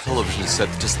turns to the television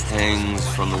set that just hangs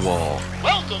from the wall.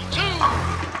 Welcome to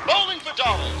Bowling for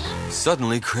Dollars.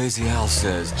 Suddenly, Crazy Al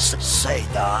says, Say,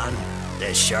 Don,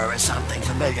 there sure is something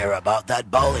familiar about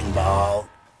that bowling ball.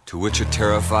 To which a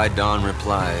terrified Don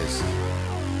replies,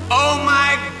 Oh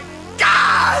my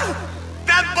God!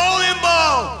 That bowling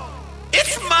ball!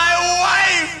 It's my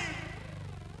wife!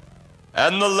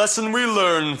 And the lesson we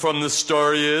learn from this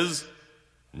story is,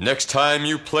 next time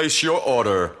you place your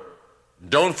order,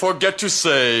 don't forget to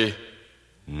say,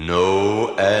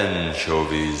 no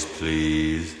anchovies,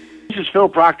 please. This is Phil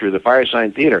Proctor of the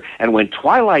Firesign Theater, and when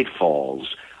twilight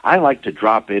falls, I like to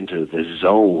drop into the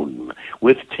zone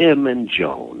with Timm and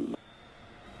Joan.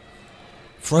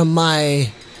 From my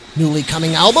newly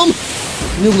coming album,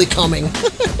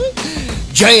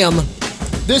 Jam.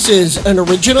 This is an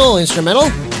original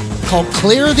instrumental called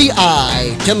Clear the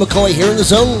Eye. Timm McCoy here in the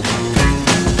zone.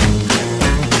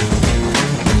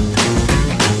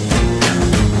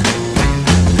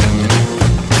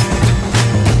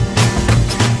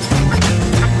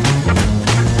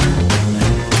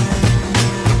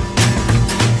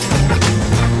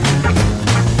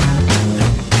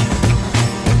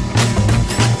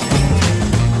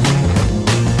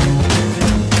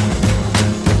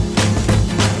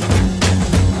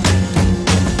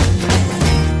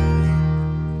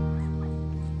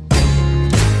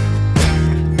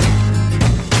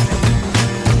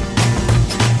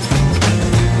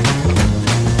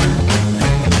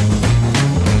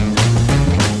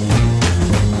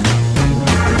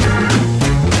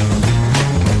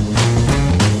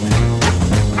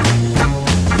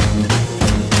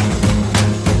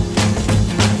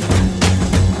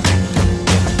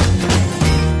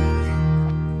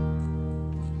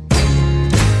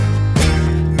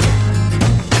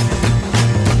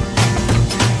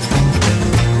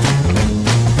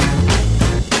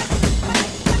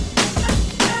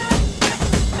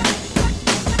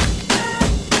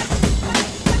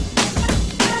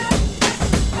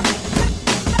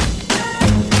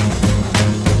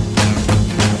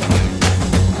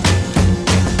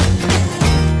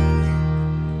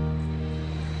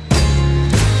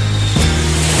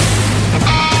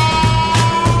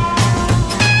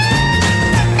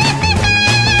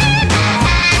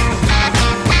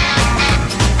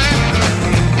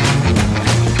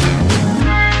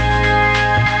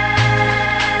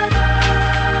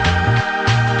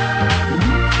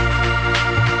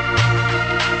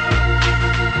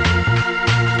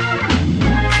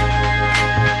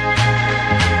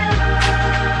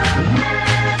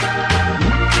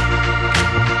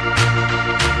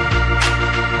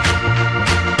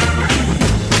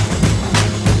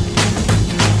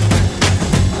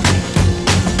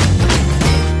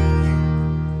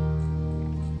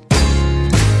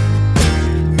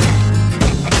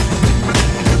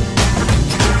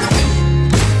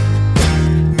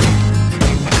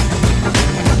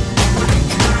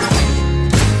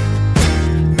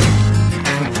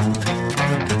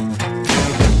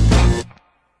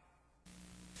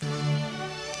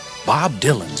 Bob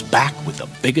Dylan's back with the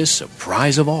biggest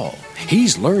surprise of all.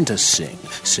 He's learned to sing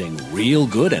real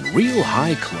good and real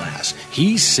high class.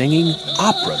 He's singing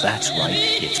opera, that's right.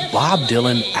 It's Bob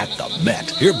Dylan at the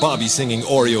Met. Hear Bobby singing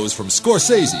Oreos from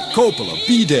Scorsese, Coppola,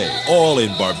 B-Day, all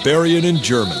in barbarian and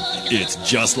German. It's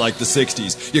just like the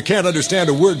 60s. You can't understand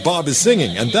a word Bob is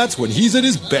singing, and that's when he's at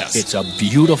his best. It's a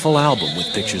beautiful album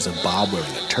with pictures of Bob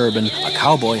wearing a turban, a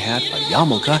cowboy hat, a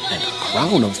yarmulke, and a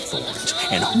crown of thorns.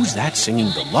 And who's that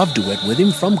singing the love duet with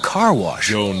him from Car Wash?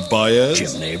 Joan Baez.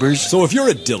 Jim Neighbors. So if you're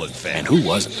a Dylan fan, and who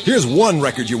wasn't? Here's one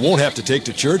record you won't have to take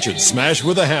to church and smash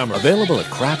with a hammer. Available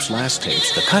at Kraft's Last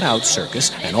Tapes, The Cutout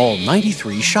Circus, and all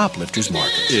 93 Shoplifters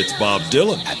Markets. It's Bob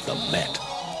Dylan at the Met.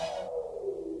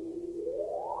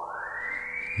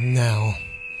 Now,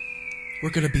 we're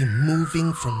going to be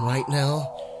moving from right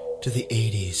now to the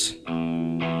 80s.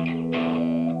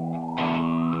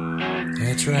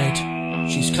 That's right.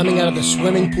 She's coming out of the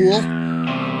swimming pool,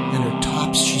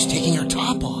 and she's taking her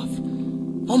top off.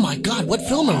 Oh my God, what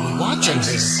film are we watching?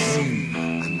 Life's the same,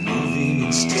 I'm moving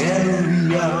in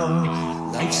stereo.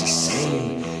 Life's the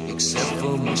same, except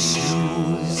for my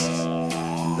shoes.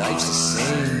 Life's the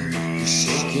same, you're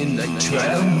shaking like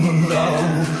tremolo.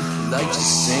 Life's the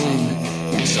same,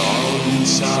 it's all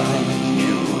inside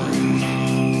you.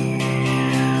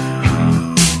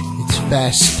 It's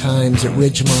Fast Times at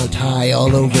Ridgemont High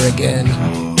all over again.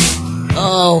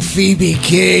 Oh, Phoebe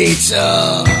Cates. It's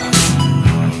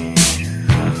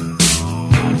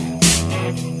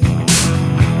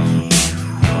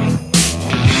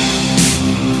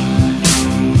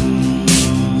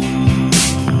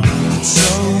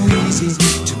so easy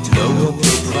to blow up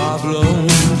your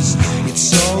problems. It's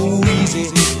so easy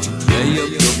to play up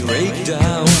your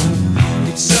breakdown.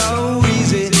 It's so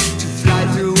easy to fly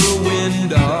through a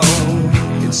window.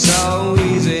 It's so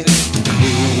easy to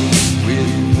move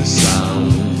with the sound.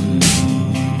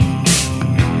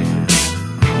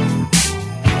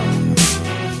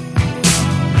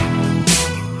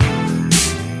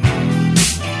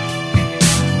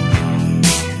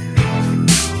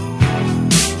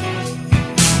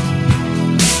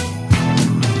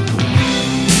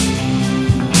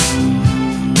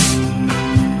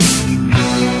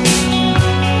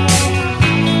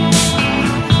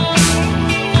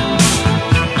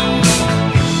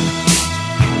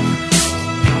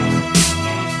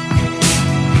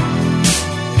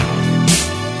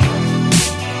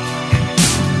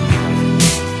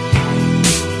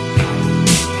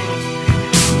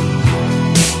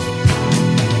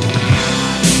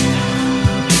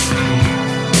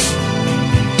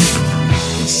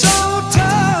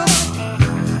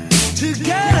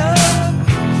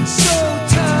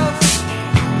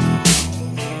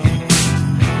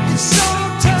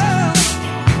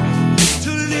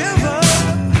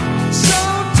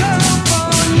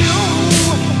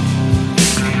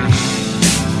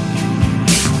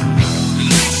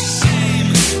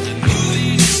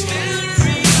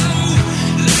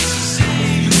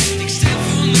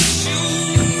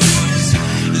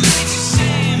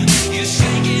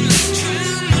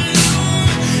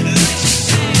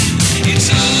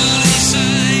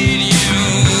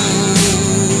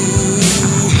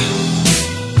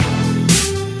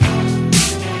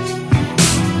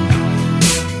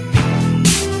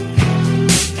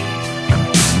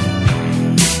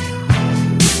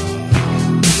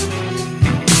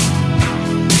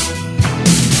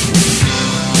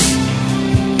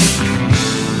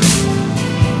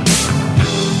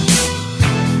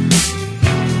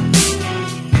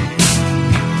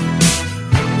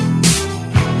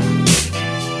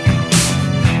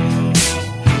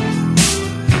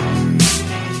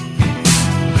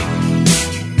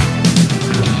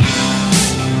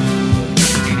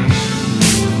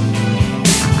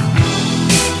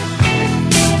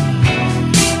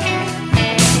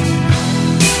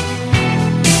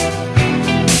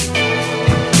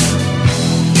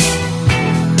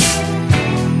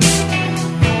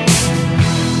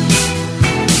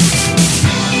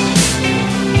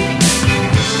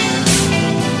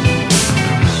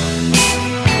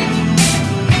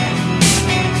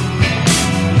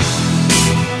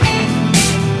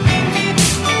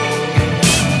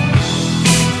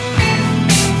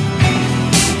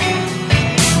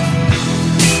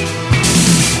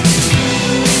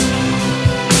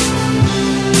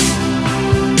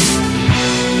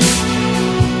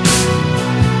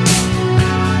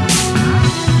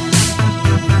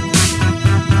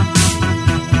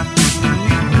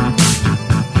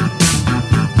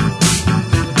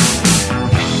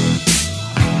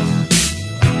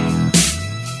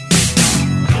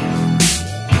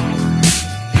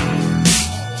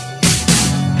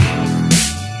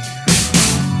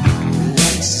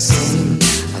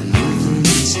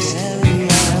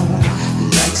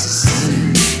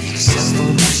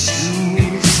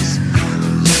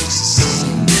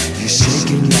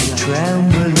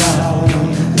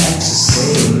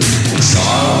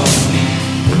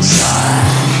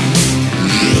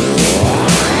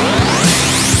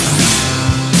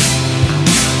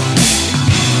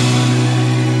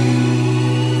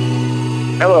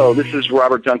 Hello, this is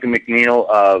Robert Duncan McNeil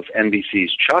of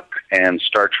NBC's Chuck and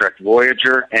Star Trek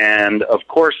Voyager, and of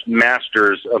course,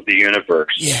 Masters of the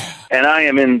Universe. Yeah. And I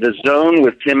am in the zone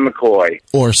with Timm McCoy.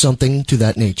 Or something to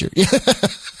that nature. You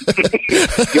want me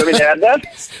to add that?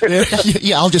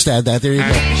 Yeah, I'll just add that. There you go.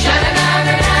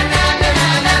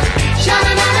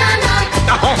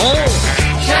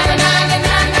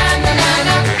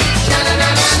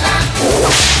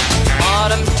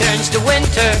 Autumn turns to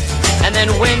winter, and then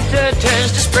winter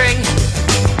turns to spring.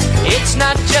 It's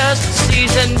not just a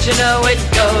season, you know, it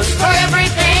goes for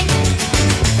everything.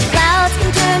 Clouds can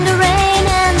turn to rain,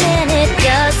 and then it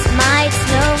just might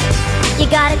snow. You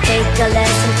gotta take a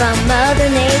lesson from Mother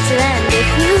Nature, and if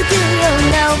you do, you'll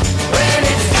know. When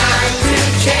it's time to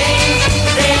change,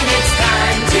 then it's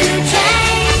time to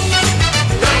change.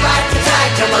 Don't fight the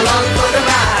tide, come along for the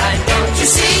ride, don't you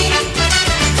see?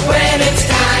 When it's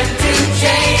time to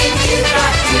change, you've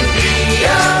got to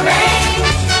rearrange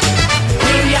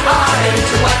who you are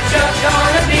into what you're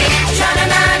gonna be.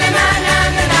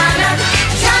 Sha-na-na-na-na-na-na-na,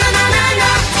 sha-na-na-na-na,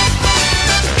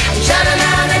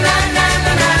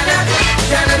 sha-na-na-na-na-na-na,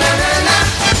 sha-na-na-na-na.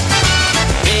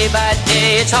 Day by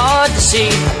day it's hard to see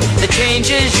the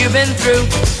changes you've been through.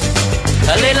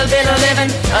 A little bit of living,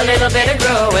 a little bit of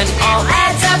growing, all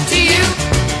adds up to you.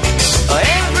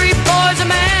 Every boy's a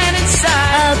man inside.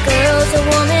 A girl's a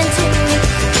woman too.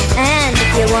 And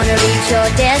if you wanna reach your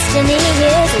destiny,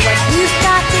 here's what you've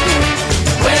got to do.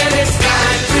 When it's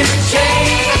time to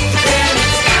change, then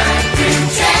it's time to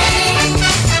change.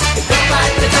 Don't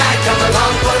fight the tide, come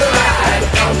along for the ride,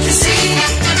 don't you see?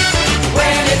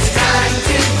 When it's time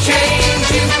to change,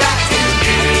 you've got to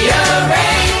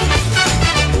rearrange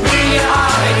who you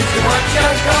are into what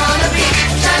you're gonna be.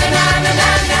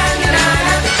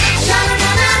 Sha-na-na-na-na-na-na-na,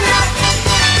 sha-na-na-na-na,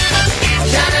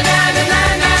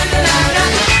 sha-na-na-na-na-na-na,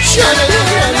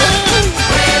 sha-na-na-na-na.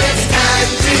 When it's time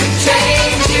to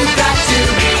change, you've got to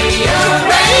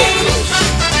rearrange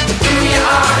who you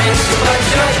are into what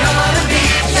you're gonna be.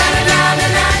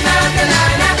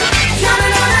 Sha-na-na-na-na-na-na-na,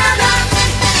 sha-na-na-na-na,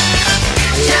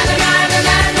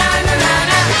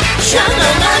 sha-na-na-na-na-na-na,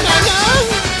 sha-na-na-na-na.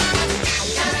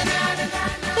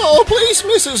 Oh, please,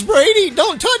 Mrs. Brady,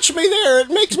 don't touch me there. It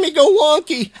makes me go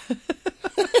wonky.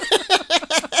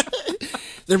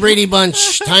 The Brady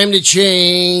Bunch, time to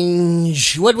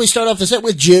change. What did we start off the set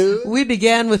with, Joe? We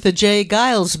began with the Jay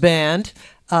Giles Band.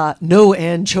 No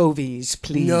anchovies,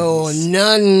 please. No,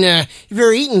 none. If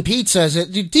you're eating pizzas,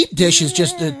 the deep dish is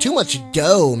just too much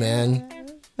dough, man.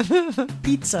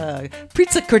 Pizza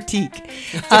critique.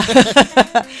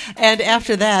 And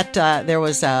after that, there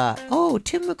was,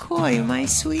 Timm McCoy, my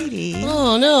sweetie.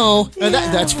 Oh, no. Yeah.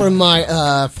 That's from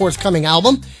my forthcoming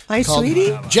album. My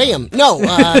sweetie? JM. No,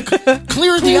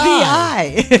 Clear the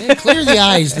Eye. Yeah, Clear the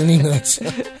Eye is the name of that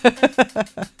song.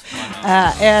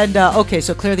 Okay,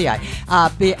 so Clear the Eye.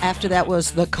 After that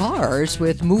was The Cars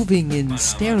with Moving in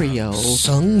Stereo.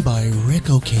 Sung by Rick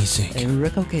Ocasek.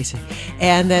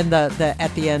 And then at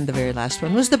the end, the very last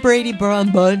one was the Brady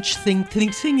Bunch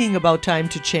singing about time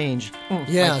to change.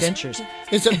 Yes. Adventures.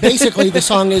 It's basically the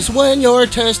song is when your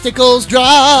testicles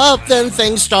drop, then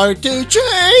things start to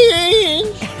change.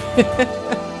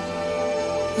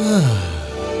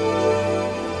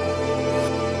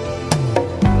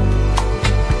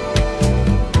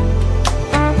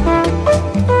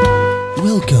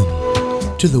 Welcome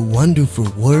to the wonderful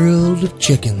world of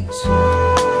chickens,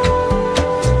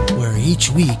 where each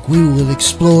week we will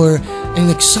explore an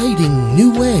exciting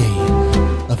new way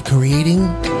of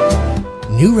creating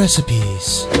new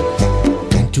recipes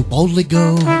and to boldly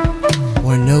go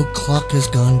where no clock has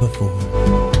gone before.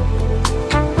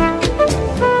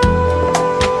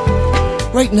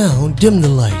 Right now, dim the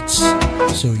lights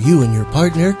so you and your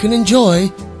partner can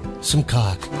enjoy some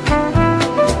cock.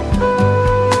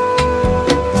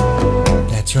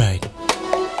 That's right.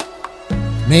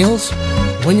 Males,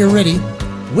 when you're ready,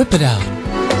 whip it out.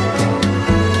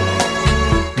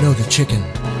 Know the chicken.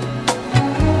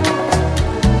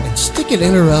 And stick it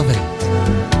in her oven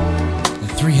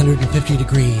at 350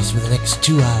 degrees for the next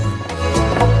 2 hours.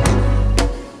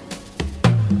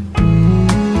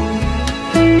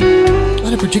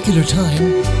 At a particular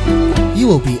time, you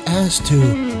will be asked to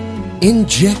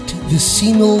inject the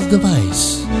seminal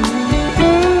device.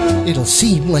 It'll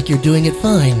seem like you're doing it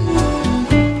fine,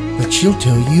 but she'll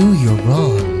tell you you're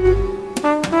wrong.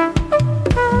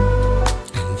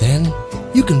 And then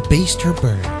you can baste her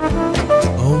bird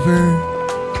over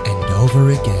and over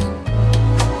again.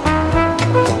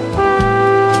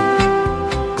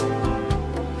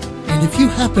 And if you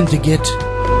happen to get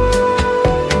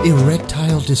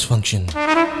erectile dysfunction,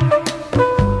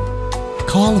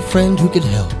 call a friend who could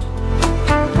help.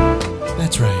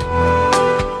 That's right.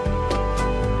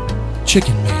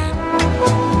 Chicken Man.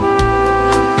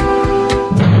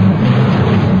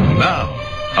 Now,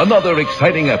 another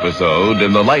exciting episode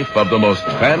in the life of the most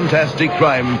fantastic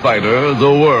crime fighter the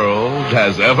world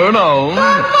has ever known.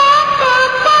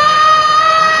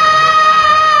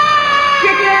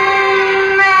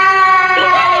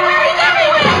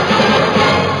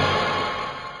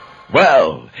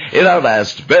 Well, in our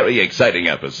last very exciting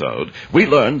episode, we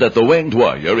learned that the Winged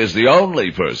Warrior is the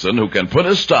only person who can put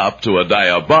a stop to a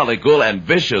diabolical and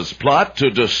vicious plot to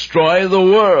destroy the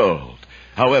world.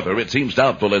 However, it seems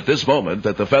doubtful at this moment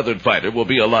that the Feathered Fighter will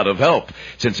be a lot of help,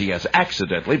 since he has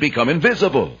accidentally become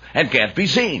invisible and can't be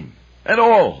seen at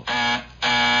all.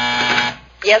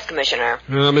 Yes, Commissioner.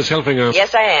 Miss Helfinger.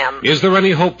 Yes, I am. Is there any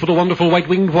hope for the wonderful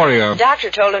White-Winged Warrior? The doctor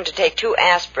told him to take 2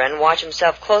 aspirin, watch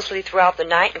himself closely throughout the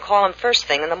night, and call him first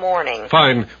thing in the morning.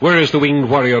 Fine. Where is the Winged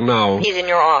Warrior now? He's in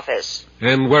your office.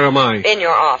 And where am I? In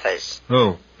your office.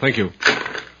 Oh, thank you.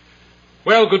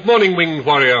 Well, good morning, Winged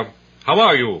Warrior. How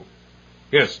are you?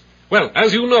 Yes. Well,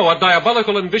 as you know, a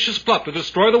diabolical and vicious plot to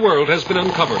destroy the world has been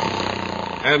uncovered.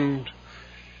 And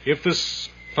if this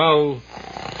foul...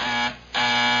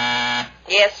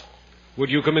 Yes? Would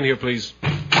you come in here, please?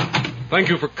 Thank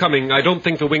you for coming. I don't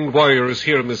think the Winged Warrior is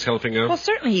here, Miss Helfinger. Well,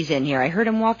 certainly he's in here. I heard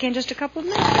him walk in just a couple of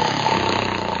minutes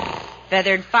ago.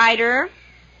 Feathered Fighter.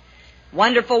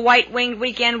 Wonderful White-Winged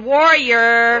Weekend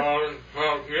Warrior.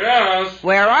 Yes.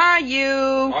 Where are you?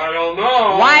 I don't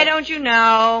know. Why don't you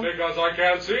know? Because I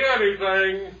can't see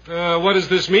anything. What does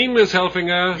this mean, Miss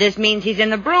Helfinger? This means he's in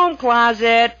the broom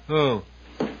closet. Oh.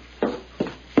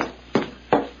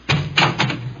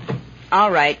 All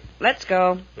right, let's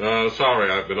go. Sorry,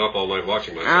 I've been up all night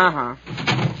watching myself. Uh-huh.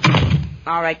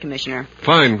 All right, Commissioner.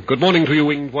 Fine. Good morning to you,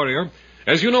 Winged Warrior.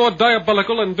 As you know, a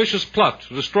diabolical and vicious plot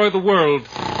to destroy the world.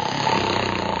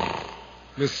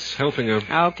 Miss Helfinger.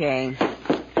 Okay.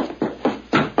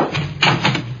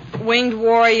 Winged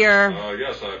Warrior.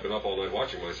 Yes, I've been up all night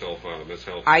watching myself, Miss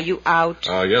Helfinger. Are you out?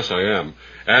 Yes, I am.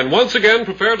 And once again,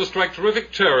 prepare to strike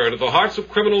terrific terror into the hearts of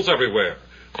criminals everywhere.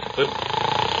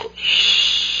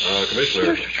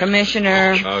 Commissioner.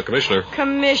 Commissioner. Commissioner.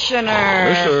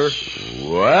 Commissioner.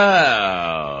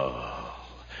 Wow.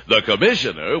 The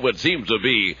Commissioner would seem to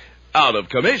be out of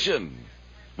commission.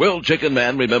 Will Chicken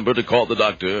Man remember to call the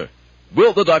doctor?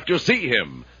 Will the doctor see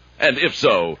him? And if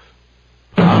so,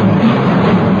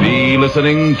 be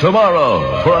listening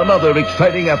tomorrow for another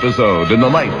exciting episode in the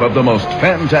life of the most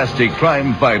fantastic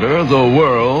crime fighter the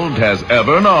world has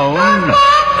ever known.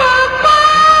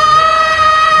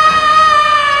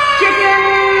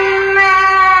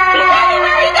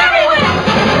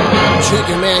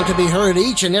 Chicken Man can be heard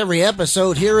each and every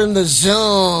episode here in the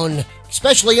Zone,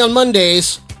 especially on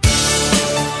Mondays.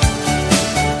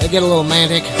 They get a little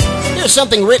manic. Here's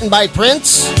something written by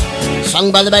Prince,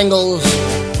 sung by the Bengals.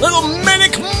 Little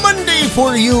Manic Monday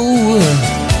for you,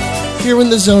 here in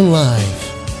the Zone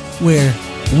Live, where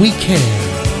we care.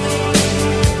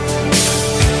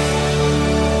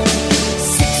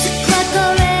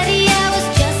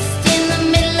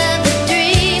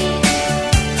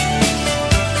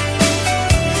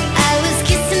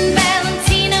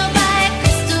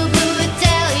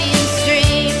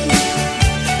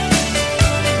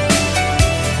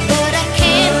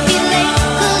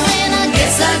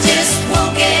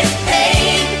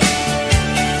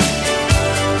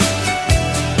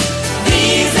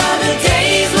 These are the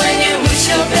days when you wish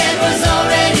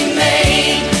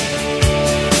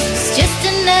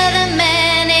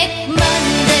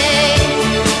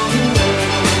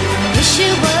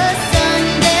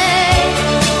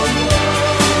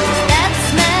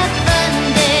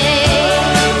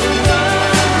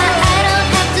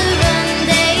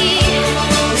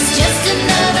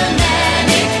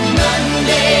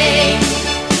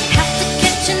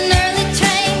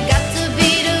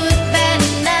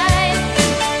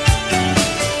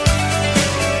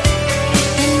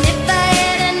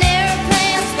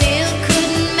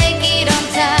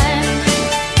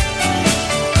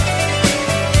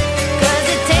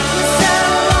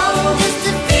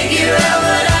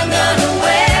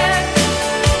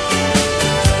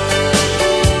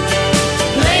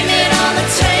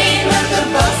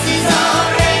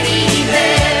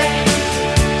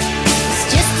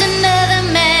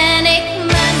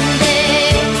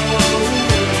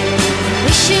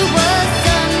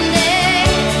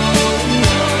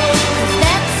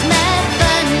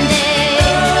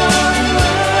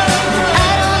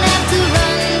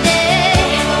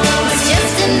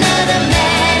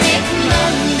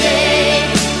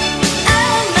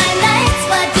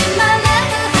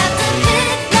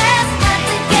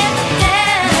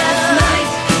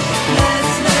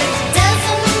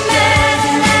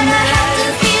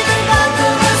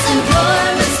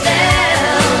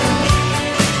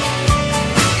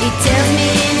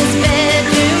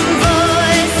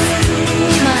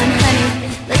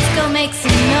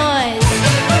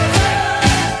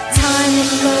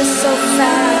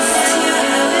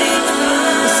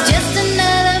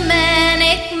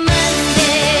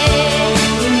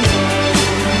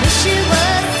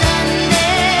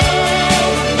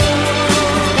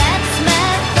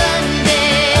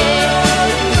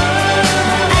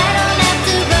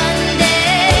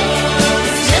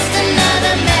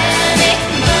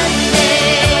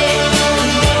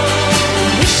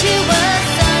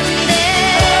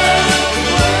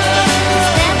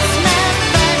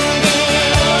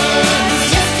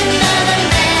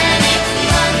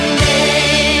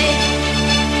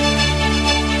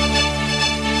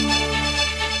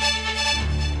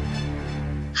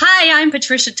I'm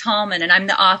Patricia Tallman, and I'm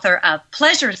the author of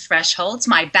Pleasure Thresholds,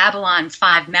 my Babylon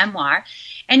 5 memoir.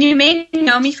 And you may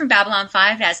know me from Babylon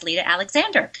 5 as Lita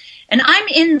Alexander. And I'm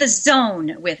in the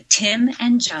zone with Timm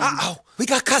and Joan. Uh-oh, we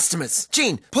got customers.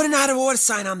 Gene, put an out-of-order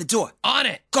sign on the door. On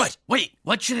it. Good. Wait,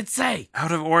 what should it say?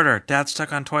 Out of order. Dad's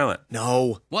stuck on toilet.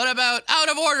 No. What about out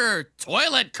of order?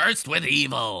 Toilet cursed with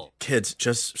evil. Kids,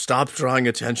 just stop drawing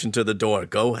attention to the door.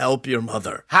 Go help your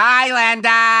mother. Hi,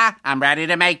 Linda. I'm ready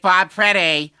to make Bob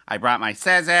pretty. I brought my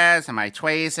scissors and my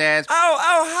tweezers.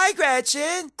 Oh, hi,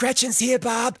 Gretchen. Gretchen's here,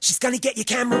 Bob. She's gonna get your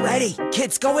camera ready.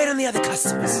 Kids, go in on the other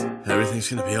customers. Everything's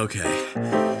gonna be okay.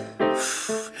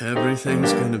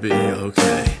 Everything's gonna be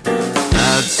okay.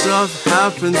 Bad stuff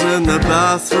happens in the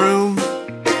bathroom.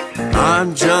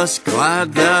 I'm just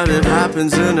glad that it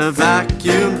happens in a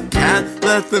vacuum. Can't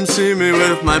let them see me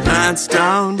with my pants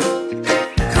down.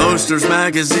 Coasters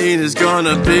magazine is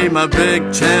gonna be my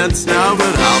big chance now,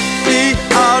 but I'll be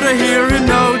out of here in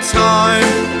no time.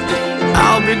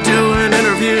 I'll be doing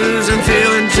interviews and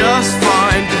feeling just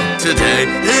fine. Today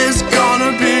is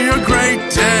gonna be a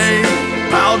great day.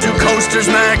 I'll do Coasters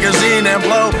magazine and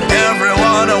blow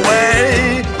everyone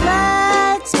away.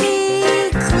 Let's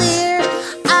be clear,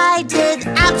 I did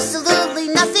absolutely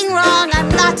nothing wrong. I'm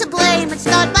not to blame, it's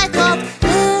not my fault.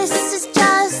 This is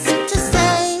just to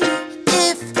say,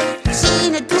 if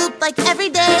Gene had pooped like every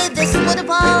day, this would have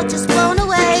all just blown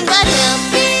away. But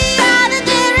he'll be out of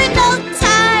there in no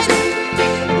time.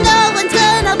 No one's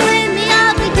gonna blame me,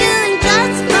 I'll be doing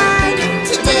just fine.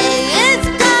 Today is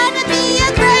gonna be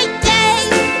a great day.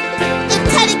 If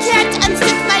Teddy can't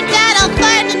unstick my dad, I'll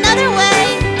find another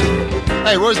way.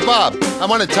 Hey, where's Bob? I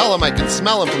want to tell him I can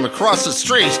smell him from across the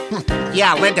street.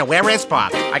 Yeah, Linda, where is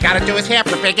Bob? I gotta do his hair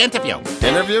for a big interview.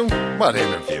 Interview? What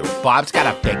interview? Bob's got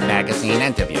a big magazine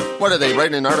interview. What, are they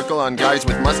writing an article on guys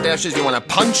with mustaches you want to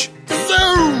punch?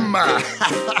 Zoom!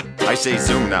 I say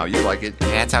zoom now, you like it?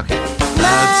 Yeah, it's okay.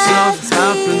 Bad stuff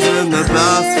happens in the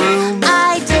bathroom.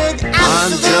 I did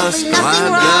absolutely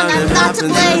nothing wrong. I'm not to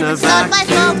blame, it's not my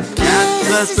fault. Can't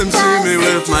let them see me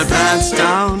with my pants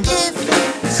down.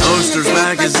 Coasters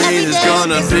magazine is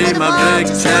gonna be my big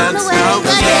chance now,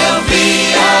 but they'll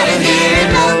be out of here in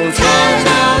no time,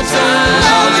 no time.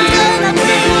 I'll be doing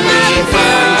really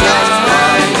fine, just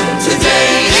fine.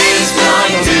 Today is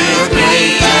going to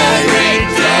be a great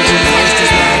day.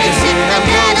 Coasters magazine, I'm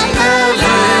gonna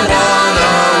everyone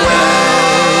away.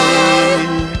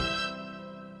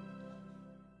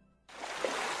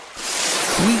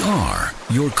 We are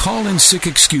your call-in sick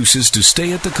excuses to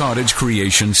stay at the Cottage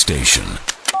Creation Station.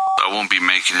 I won't be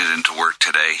making it into work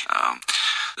today.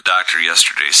 The doctor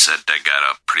yesterday said I got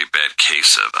a pretty bad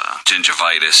case of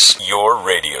gingivitis. Your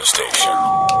radio station.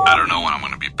 I don't know when I'm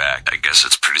going to be back. I guess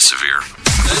it's pretty severe.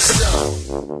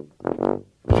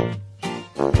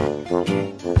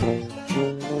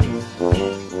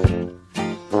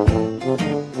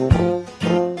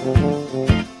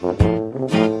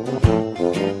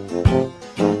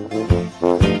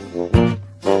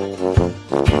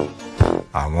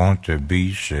 I want to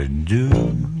be seduced.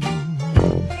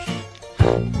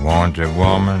 Want a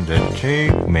woman to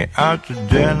take me out to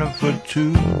dinner for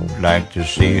two. Like to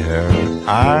see her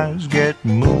eyes get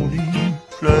moody,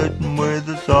 flirting with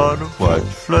the thought of what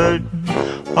flirting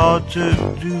ought to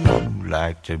do.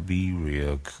 Like to be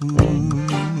real cool.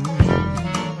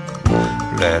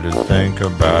 Let her think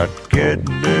about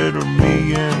getting little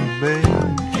me in bed.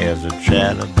 Has a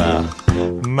chat about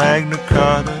Magna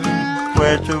Carta,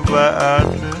 Puerto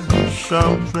Vallarta,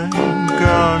 something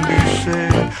Gandhi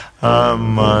said.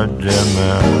 I'm a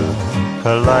dimmer,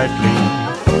 politely,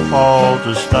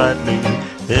 falter slightly,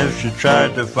 if she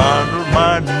tried to fondle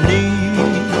my knee.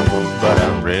 But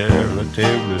I'm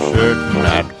relatively certain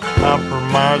I'd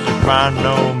compromise if I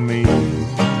know me.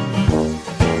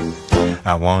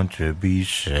 I want to be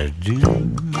seduced.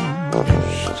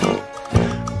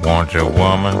 Want a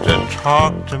woman to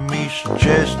talk to me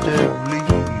suggestively.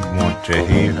 Want to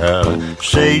hear her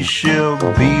say she'll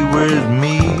be with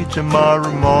me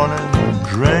tomorrow morning,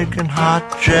 drinking hot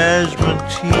jasmine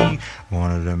tea.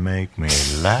 Wanted to make me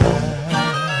laugh,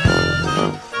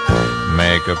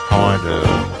 make a point of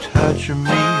touching me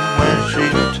when she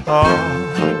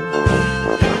talks,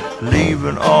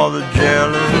 leaving all the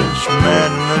jealous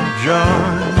men in the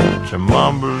joint to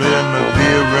mumble in the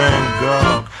beer and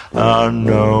gawk. I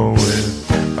know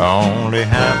it only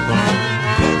happens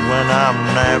when I'm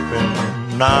napping,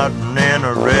 nodding in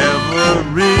a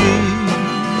reverie.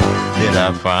 Did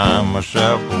I find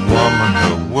myself a woman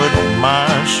who wouldn't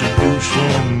mind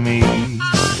seducing me?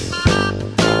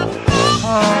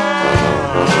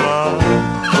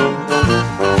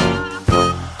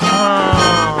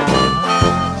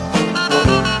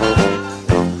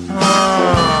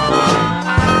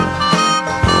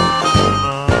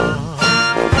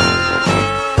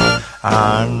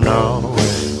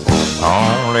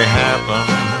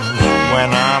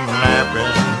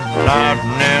 napping,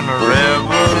 nodding in a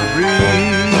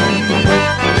reverie.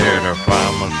 There to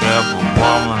find myself a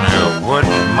woman who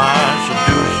wouldn't mind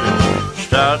seducing.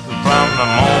 Starting from the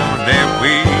moment that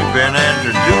we've been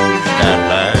introduced, I'd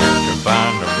like to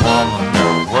find a woman who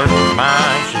wouldn't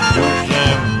mind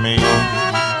seducing me.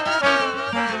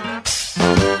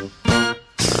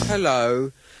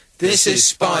 Hello, this is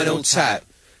Spinal Tap,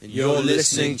 and you're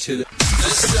listening to The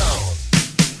Zone.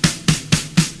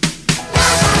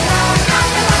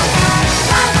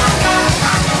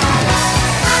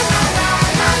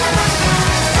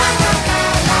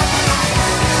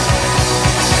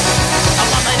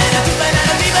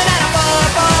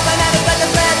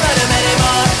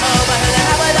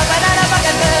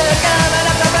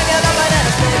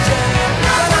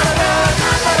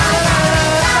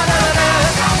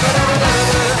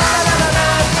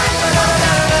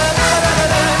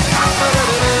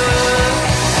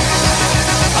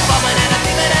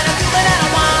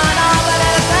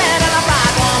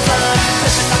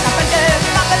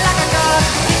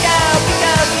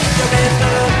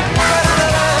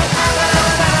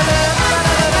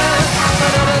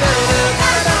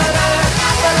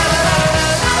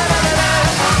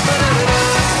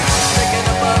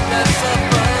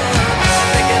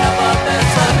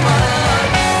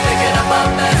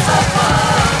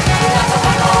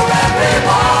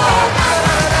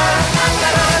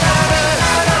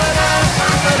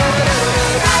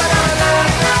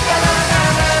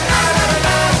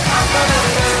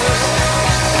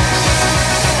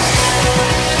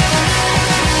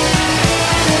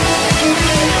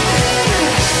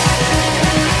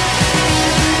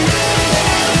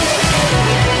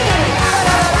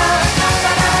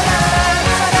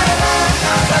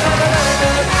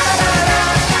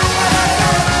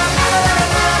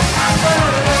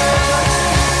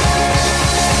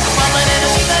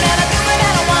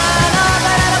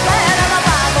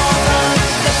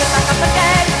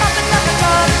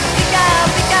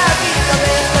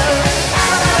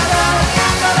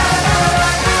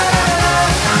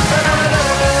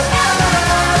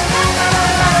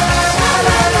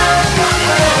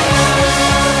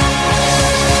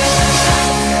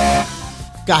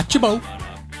 Gotcha, Bo.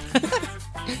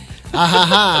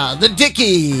 Ha, the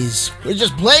Dickies. We're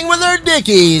just playing with our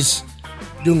Dickies.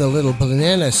 Doing a little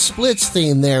Banana Splits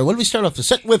theme there. What did we start off the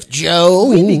set with, Joe?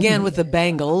 We began with the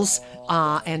Bangles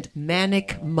and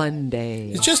Manic Monday.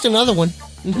 It's just another one.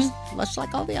 Mm-hmm. Much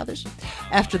like all the others.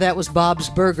 After that was Bob's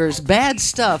Burgers. Bad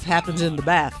stuff happens in the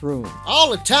bathroom. All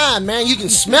the time, man. You can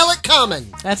smell it coming.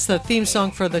 That's the theme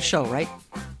song for the show, right?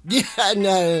 Yeah,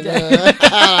 no.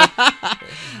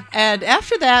 And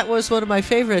after that was one of my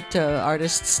favorite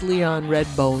artists, Leon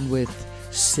Redbone, with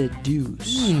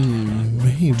Seduced.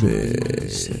 Maybe.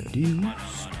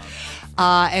 Seduced.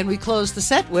 And we closed the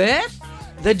set with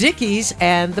the Dickies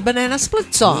and the Banana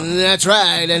Split song. That's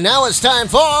right. And now it's time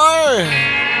for...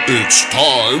 It's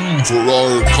time for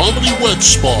our comedy wet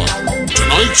spot.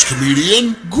 Tonight's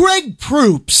comedian, Greg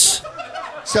Proops.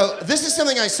 So this is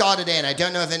something I saw today, and I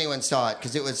don't know if anyone saw it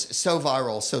because it was so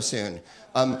viral so soon.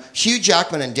 Hugh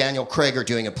Jackman and Daniel Craig are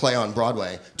doing a play on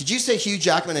Broadway. Did you say Hugh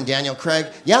Jackman and Daniel Craig?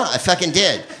 Yeah, I fucking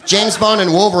did. James Bond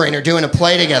and Wolverine are doing a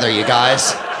play together, you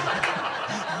guys.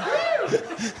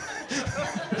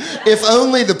 If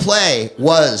only the play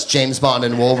was James Bond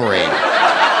and Wolverine.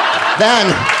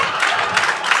 Then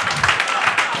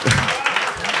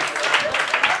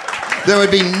there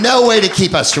would be no way to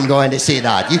keep us from going to see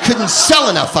that. You couldn't sell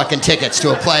enough fucking tickets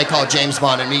to a play called James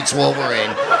Bond and Meets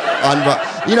Wolverine.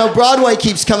 Broadway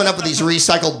keeps coming up with these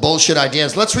recycled bullshit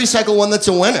ideas. Let's recycle one that's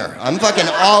a winner. I'm fucking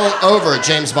all over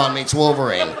James Bond Meets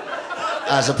Wolverine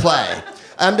as a play.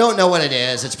 I don't know what it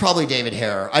is. It's probably David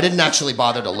Hare. I didn't actually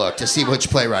bother to look to see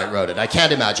which playwright wrote it. I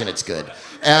can't imagine it's good.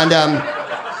 And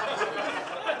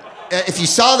if you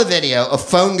saw the video, a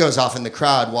phone goes off in the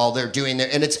crowd while they're doing their...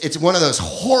 And it's one of those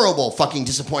horrible, fucking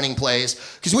disappointing plays.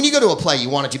 Because when you go to a play, you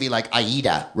want it to be like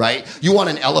Aida, right? You want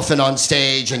an elephant on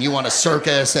stage, and you want a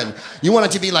circus, and you want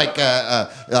it to be like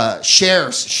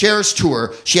Cher's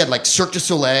tour. She had like Cirque du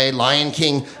Soleil, Lion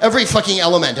King, every fucking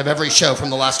element of every show from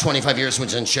the last 25 years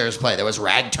was in Cher's play. There was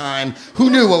ragtime. Who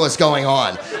knew what was going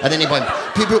on at any point?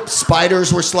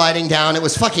 Spiders were sliding down. It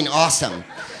was fucking awesome.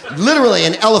 Literally,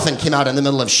 an elephant came out in the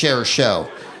middle of Cher's show.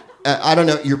 I don't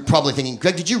know, you're probably thinking,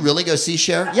 Greg, did you really go see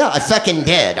Cher? Yeah, I fucking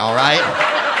did, all right?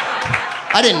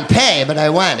 I didn't pay, but I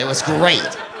went. It was great.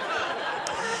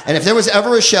 And if there was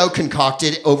ever a show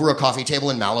concocted over a coffee table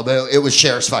in Malibu, it was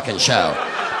Cher's fucking show.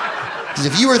 Because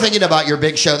if you were thinking about your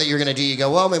big show that you're going to do, you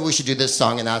go, well, maybe we should do this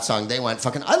song and that song. They went,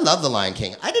 fucking, I love The Lion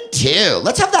King. I did too.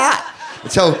 Let's have that.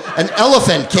 So an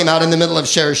elephant came out in the middle of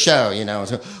Cher's show, you know.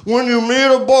 So, when you meet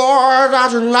a boy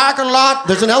that you like a lot,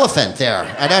 there's an elephant there.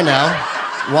 I don't know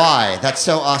why. That's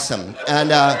so awesome. And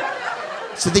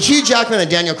so the Hugh Jackman and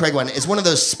Daniel Craig one is one of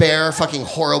those spare, fucking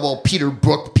horrible Peter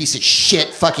Brook piece of shit,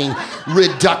 fucking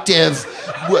reductive.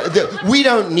 We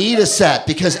don't need a set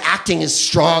because acting is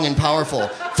strong and powerful.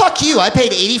 Fuck you. I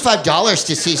paid $85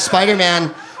 to see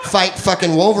Spider-Man fight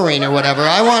fucking Wolverine or whatever.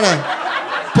 I want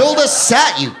to build a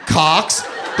set, you cocks.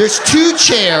 There's 2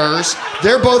 chairs.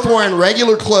 They're both wearing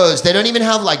regular clothes. They don't even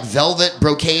have like velvet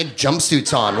brocade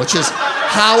jumpsuits on, which is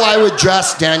how I would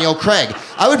dress Daniel Craig.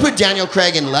 I would put Daniel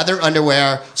Craig in leather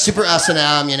underwear, super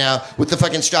S&M, you know, with the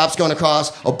fucking straps going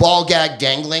across, a ball gag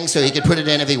dangling so he could put it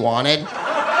in if he wanted.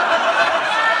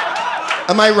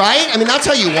 Am I right? I mean, that's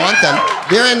how you want them.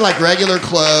 They're in like regular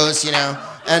clothes, you know.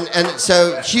 And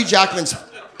so Hugh Jackman's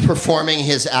performing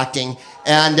his acting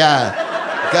and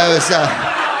goes,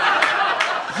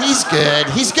 he's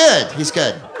good.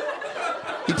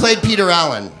 He played Peter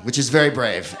Allen, which is very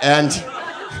brave. And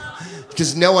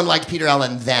because no one liked Peter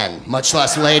Allen then, much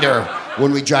less later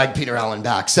when we dragged Peter Allen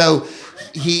back. So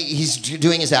he's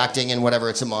doing his acting and whatever,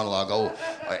 it's a monologue. Oh,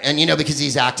 and you know, because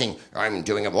he's acting, I'm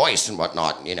doing a voice and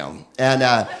whatnot, you know.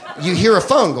 And you hear a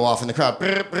phone go off in the crowd,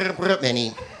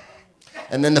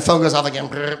 and then the phone goes off again,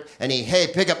 and hey,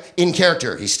 pick up, in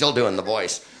character, he's still doing the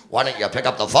voice. Why don't you pick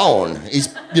up the phone?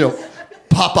 He's, you know,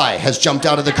 Popeye has jumped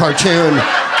out of the cartoon,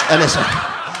 and his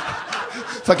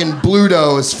fucking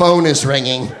Bluto's phone is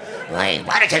ringing. Like,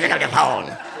 why don't you pick up the phone?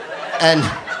 And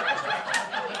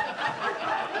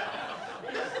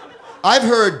I've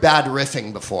heard bad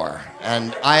riffing before,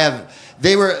 and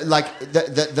they were like,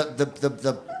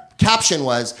 the caption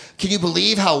was, can you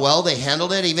believe how well they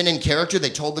handled it? Even in character, they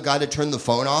told the guy to turn the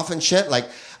phone off and shit. Like,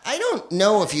 I don't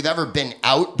know if you've ever been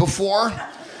out before.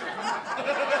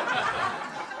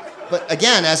 But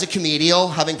again, as a comedian,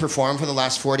 having performed for the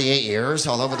last 48 years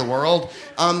all over the world,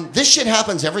 this shit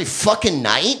happens every fucking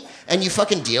night, and you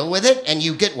fucking deal with it, and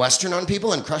you get Western on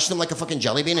people and crush them like a fucking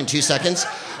jelly bean in 2 seconds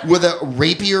with a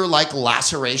rapier-like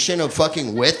laceration of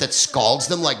fucking wit that scalds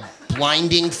them like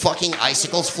blinding fucking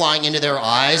icicles flying into their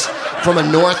eyes from a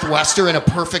northwester in a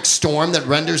perfect storm that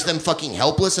renders them fucking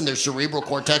helpless, and their cerebral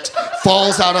cortex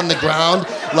falls out on the ground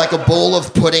like a bowl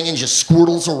of pudding and just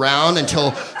squirtles around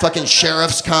until fucking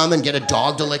sheriffs come and get a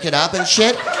dog to lick it up and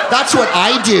shit. That's what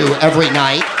I do every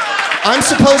night. I'm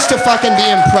supposed to fucking be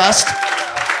impressed.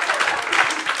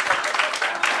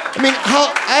 I mean,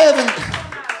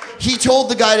 he told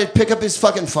the guy to pick up his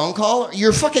fucking phone call?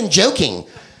 You're fucking joking.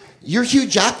 You're Hugh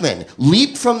Jackman.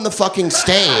 Leap from the fucking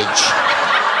stage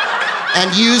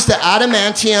and use the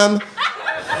adamantium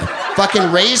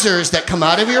fucking razors that come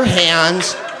out of your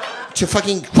hands to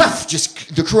fucking,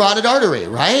 just the carotid artery,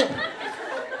 right?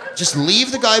 Just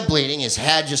leave the guy bleeding, his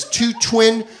head, just 2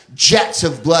 twin jets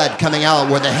of blood coming out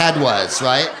where the head was,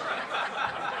 right?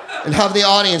 And have the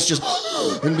audience just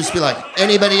be like,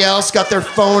 anybody else got their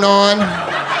phone on?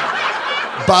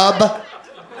 Bub?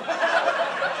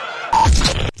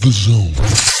 The Zone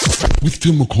with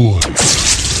Timm McCoy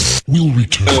will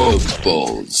return.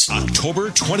 October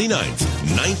 29th,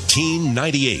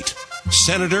 1998.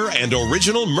 Senator and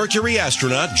original Mercury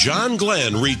astronaut John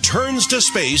Glenn returns to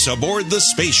space aboard the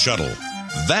space shuttle.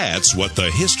 That's what the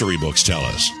history books tell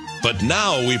us. But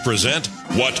now we present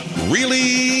what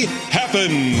really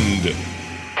happened.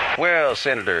 Well,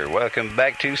 Senator, welcome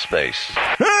back to space.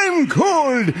 I'm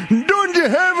cold. Don't you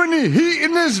have any heat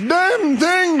in this damn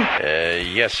thing?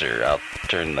 Yes, sir. I'll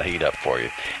turn the heat up for you.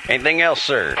 Anything else,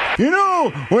 sir? You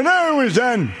know, when I was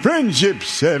on Friendship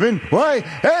 7, why,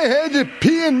 I had to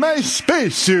pee in my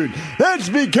spacesuit. That's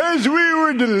because we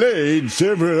were delayed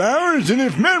several hours, and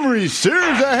if memory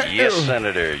serves, Yes,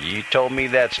 Senator. You told me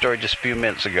that story just a few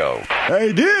minutes ago.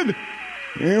 I did?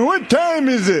 And what time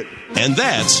is it? And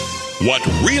that's what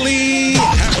really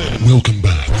happened. Welcome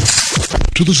back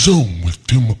to The Zone with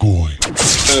Timm McCoy.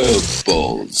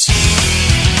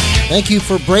 Thank you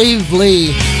for bravely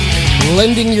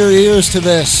lending your ears to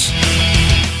this.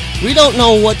 We don't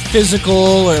know what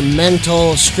physical or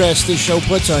mental stress this show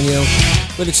puts on you,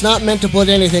 but it's not meant to put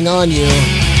anything on you.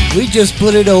 We just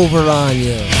put it over on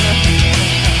you.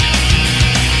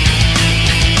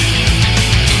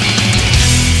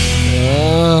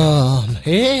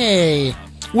 Hey,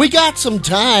 we got some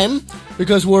time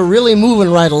because we're really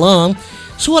moving right along.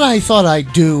 So what I thought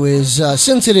I'd do is,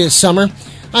 since it is summer,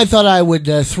 I thought I would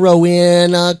throw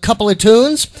in a couple of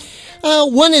tunes.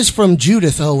 One is from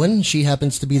Judith Owen. She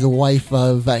happens to be the wife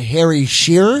of Harry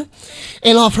Shearer.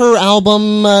 And off her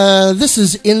album, this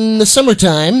is In the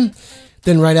Summertime.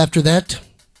 Then right after that,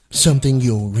 something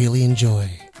you'll really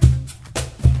enjoy.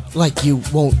 like you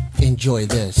won't enjoy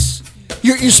this.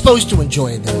 You're supposed to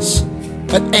enjoy this,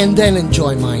 and then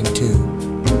enjoy mine too.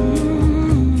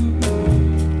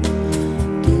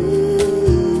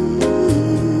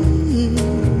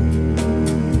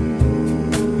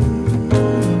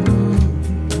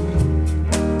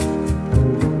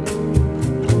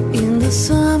 In the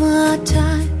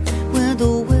summertime, where the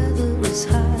weather is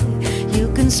high,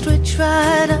 you can stretch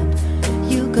right up,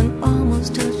 you can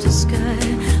almost touch the sky.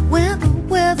 Where the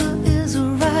weather is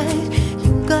right,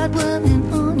 you got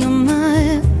women on your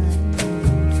mind.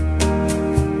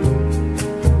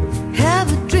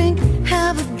 Have a drink,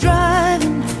 have a drive,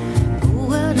 and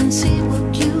go out and see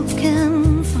what you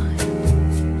can find.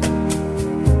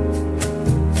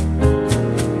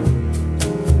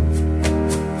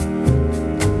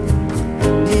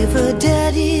 If her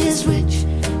daddy is rich,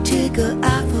 take her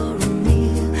out for a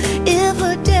meal. If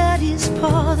her daddy's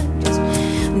poor, then just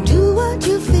do what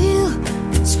you feel.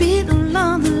 Speed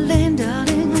along the lane,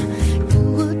 darling. Do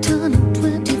a turn of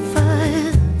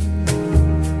 25.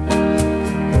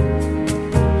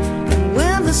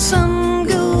 When the sun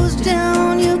goes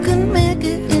down, you can make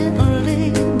it in a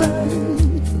labor.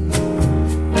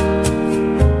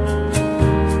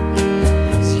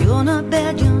 'Cause you're not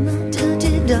bad, you're not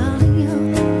dirty, darling.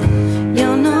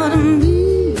 You're not a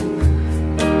me.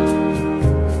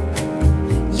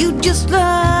 You just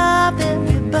love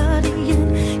everybody and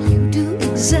you do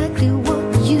exactly what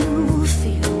you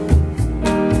feel.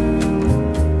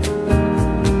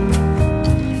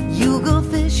 You go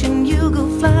fishing, you go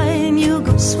flying, you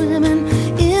go swimming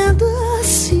in the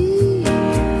sea.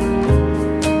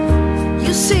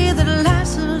 You say that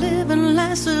life's a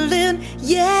living,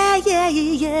 yeah, yeah,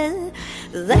 yeah.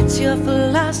 That's your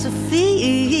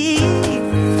philosophy.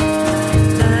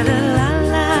 La la la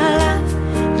la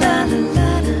la la la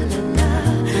la la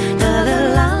la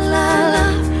la la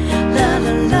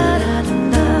la la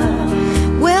la.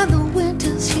 When the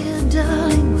winter's here,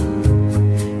 darling,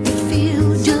 you feel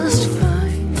just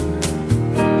fine.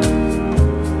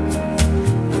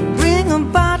 Bring a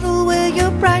bottle where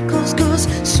your bright clothes goes.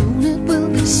 Soon it will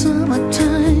be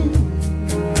summertime.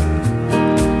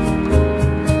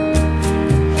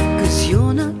 'Cause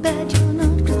you're not bad, you're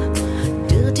not good,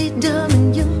 dirty,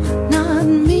 darling, you're not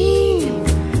mean.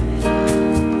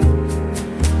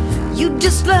 You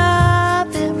just love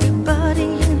everybody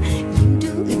and you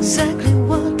do exactly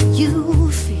what you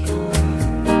feel.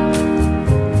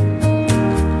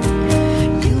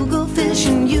 You go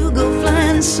fishing, you go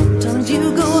flying, sometimes you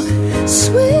go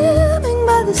swimming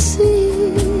by the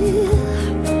sea.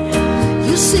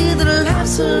 You see that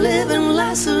life's a living,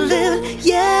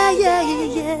 yeah, yeah, yeah,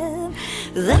 yeah.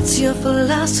 That's your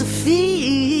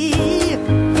philosophy.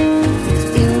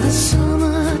 In the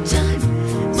summertime,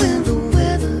 when the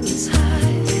weather is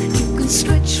high, you can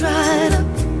stretch right up,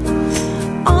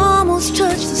 almost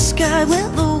touch the sky. When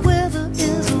the weather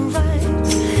is right,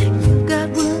 you got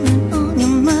women on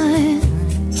your mind.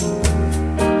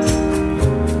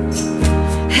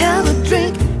 Have a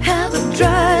drink, have a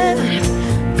drive,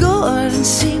 go out and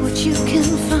see what you can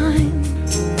find.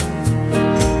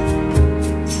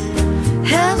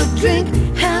 Have a drink,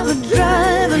 have a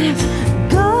drive, and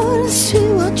go and see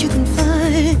what you can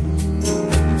find.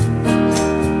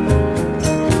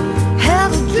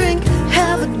 Have a drink,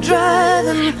 have a drive,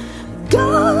 and go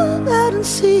out and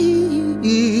see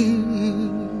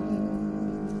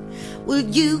what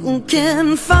you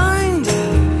can find.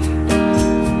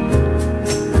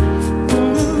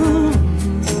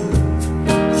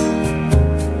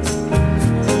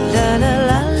 La la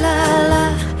la la la,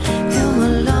 come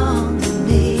along with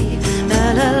me. La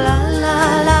la la la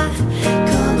la,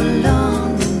 come along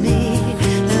with me.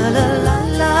 La la la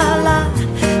la la,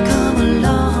 come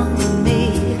along with me.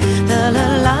 La la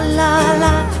la la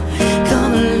la,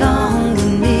 come along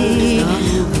with me.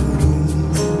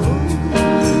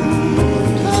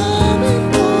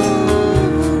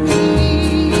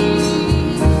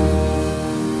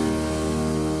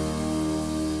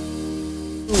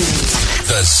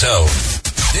 The Zone.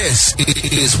 This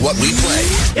is what we play.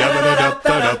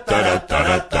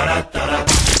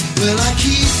 Well, I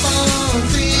keep on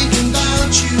thinking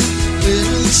about you,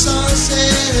 little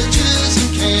sausages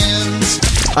and cans.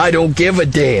 I don't give a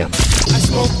damn. I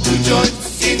smoke 2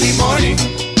 joints in the morning.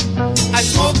 I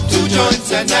smoke 2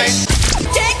 joints at night.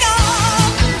 Take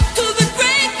off to the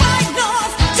great white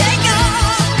north. Take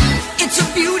off, it's a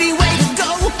beauty way to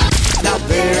go. Now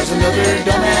there's another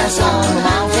dumbass on the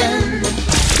mountain.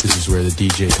 This is where the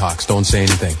DJ talks. Don't say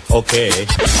anything. Okay. A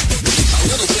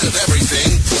little bit of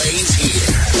everything plays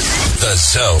here. The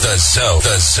Zone. The Zone.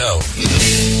 The Zone.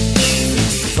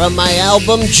 From my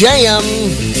album Jam,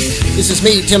 this is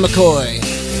me, Timm McCoy.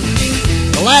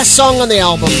 The last song on the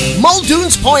album,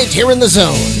 Muldoon's Point, here in the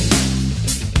Zone.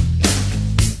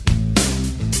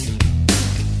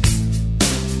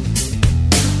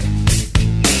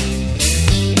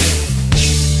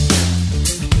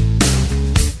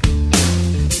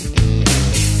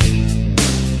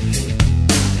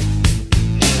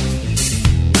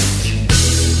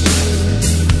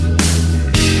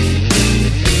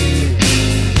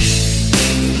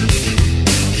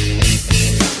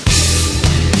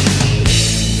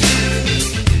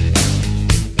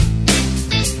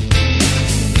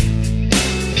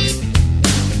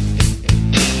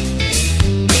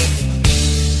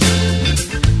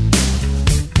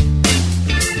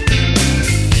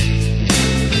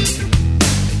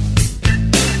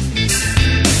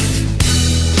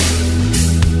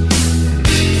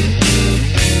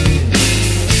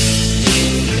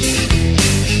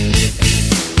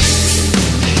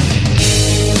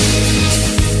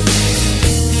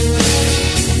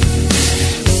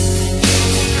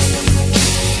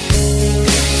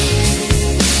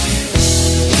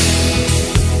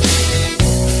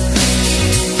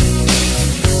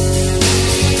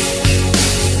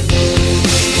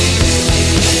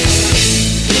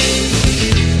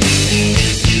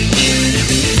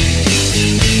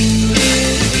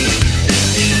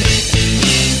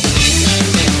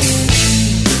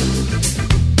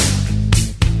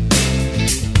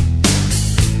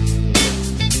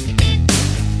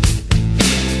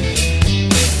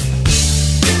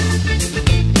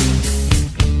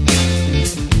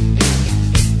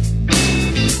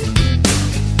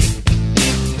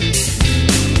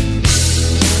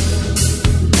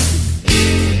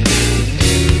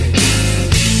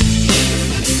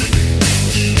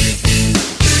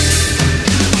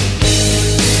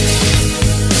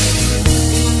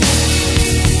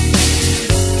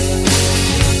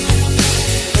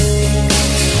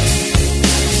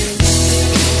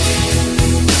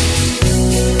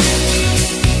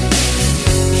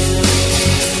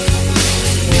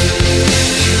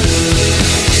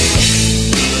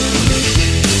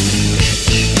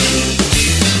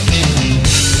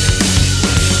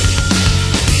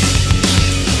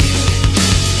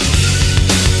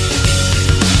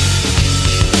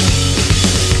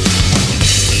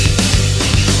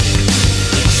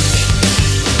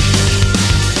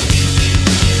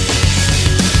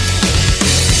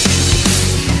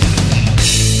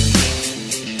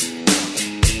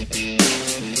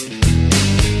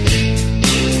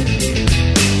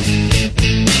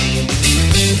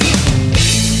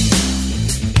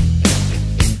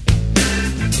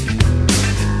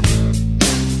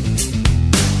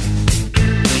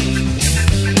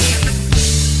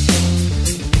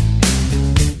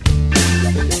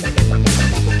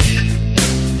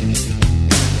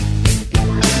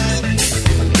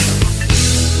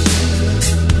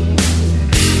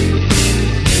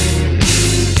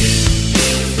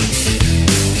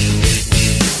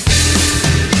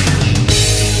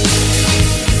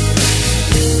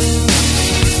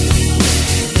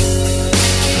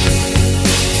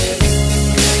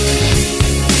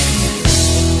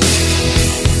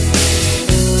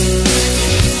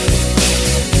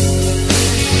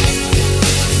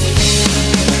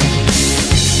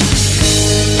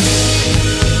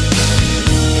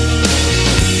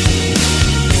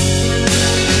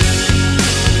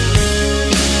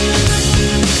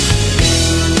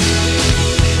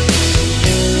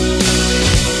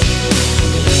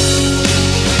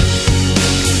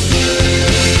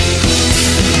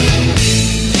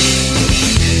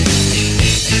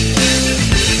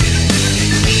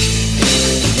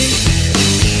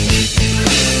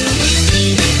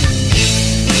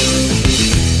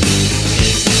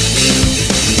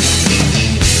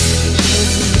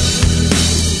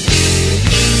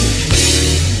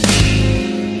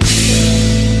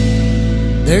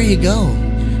 There you go.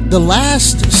 The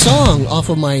last song off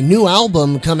of my new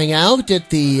album coming out at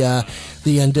the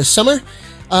end of summer.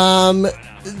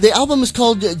 The album is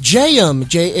called Jayum,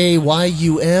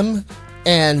 Jayum,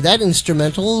 and that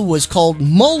instrumental was called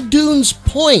Muldoon's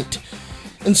Point.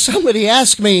 And somebody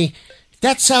asked me,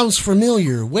 that sounds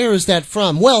familiar. Where is that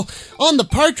from? Well, on the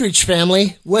Partridge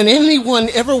Family, when anyone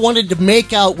ever wanted to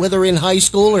make out, whether in high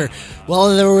school or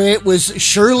whether it was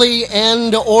Shirley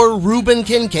and or Reuben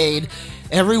Kincaid,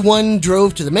 everyone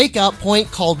drove to the makeout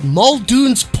point called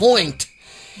Muldoon's Point.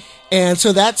 And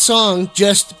so that song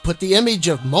just put the image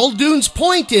of Muldoon's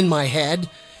Point in my head.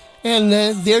 And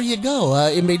there you go.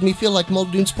 It made me feel like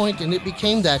Muldoon's Point, and it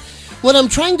became that. What I'm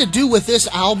trying to do with this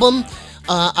album,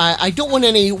 I don't want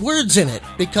any words in it,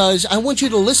 because I want you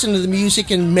to listen to the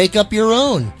music and make up your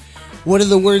own. What are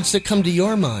the words that come to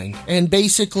your mind? And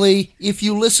basically, if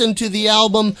you listen to the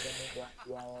album,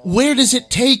 where does it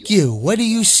take you? What do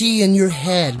you see in your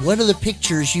head? What are the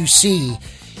pictures you see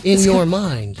in your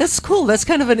mind? That's cool. That's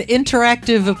kind of an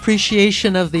interactive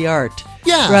appreciation of the art.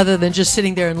 Yeah. Rather than just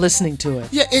sitting there and listening to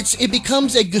it. Yeah, it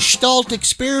becomes a gestalt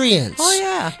experience. Oh,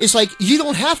 yeah. It's like, you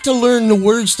don't have to learn the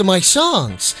words to my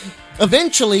songs.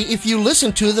 Eventually, if you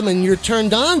listen to them and you're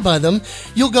turned on by them,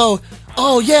 you'll go,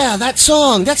 oh, yeah, that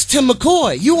song, that's Timm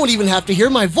McCoy. You won't even have to hear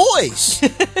my voice.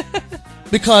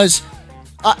 Because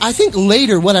I think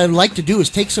later what I'd like to do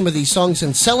is take some of these songs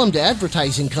and sell them to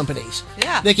advertising companies.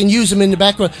 Yeah. They can use them in the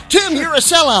background. Tim, you're a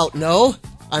sellout. No,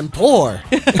 I'm poor.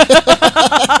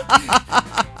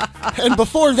 And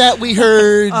before that, we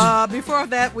heard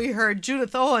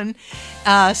Judith Owen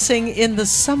sing "In the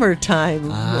Summertime,"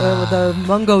 the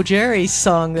Mungo Jerry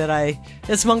song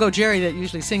it's Mungo Jerry that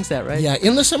usually sings that, right? Yeah,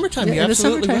 "In the Summertime." Yeah, you're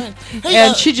absolutely right. Hey,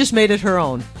 and she just made it her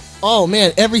own. Oh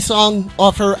man, every song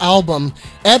off her album,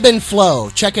 Ebb and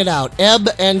Flow. Check it out, Ebb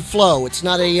and Flow. It's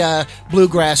not a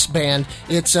bluegrass band.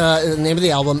 It's the name of the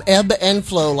album, Ebb and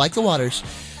Flow, like the waters.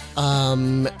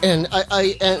 And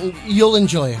you'll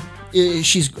enjoy it.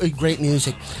 She's great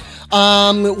music.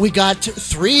 We got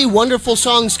 3 wonderful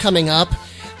songs coming up,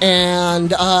 and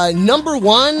number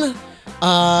 1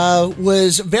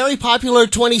 was very popular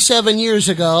 27 years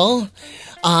ago.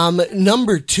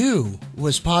 Number 2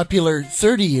 was popular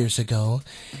 30 years ago,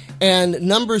 and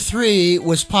number 3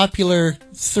 was popular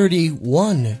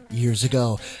 31 years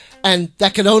ago. And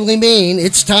that could only mean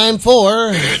it's time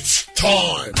for... It's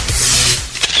time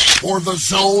for the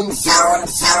Zone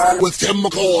with Timm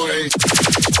McCoy.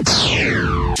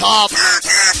 Top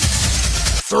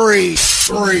 3.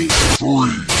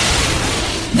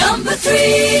 Number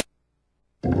 3.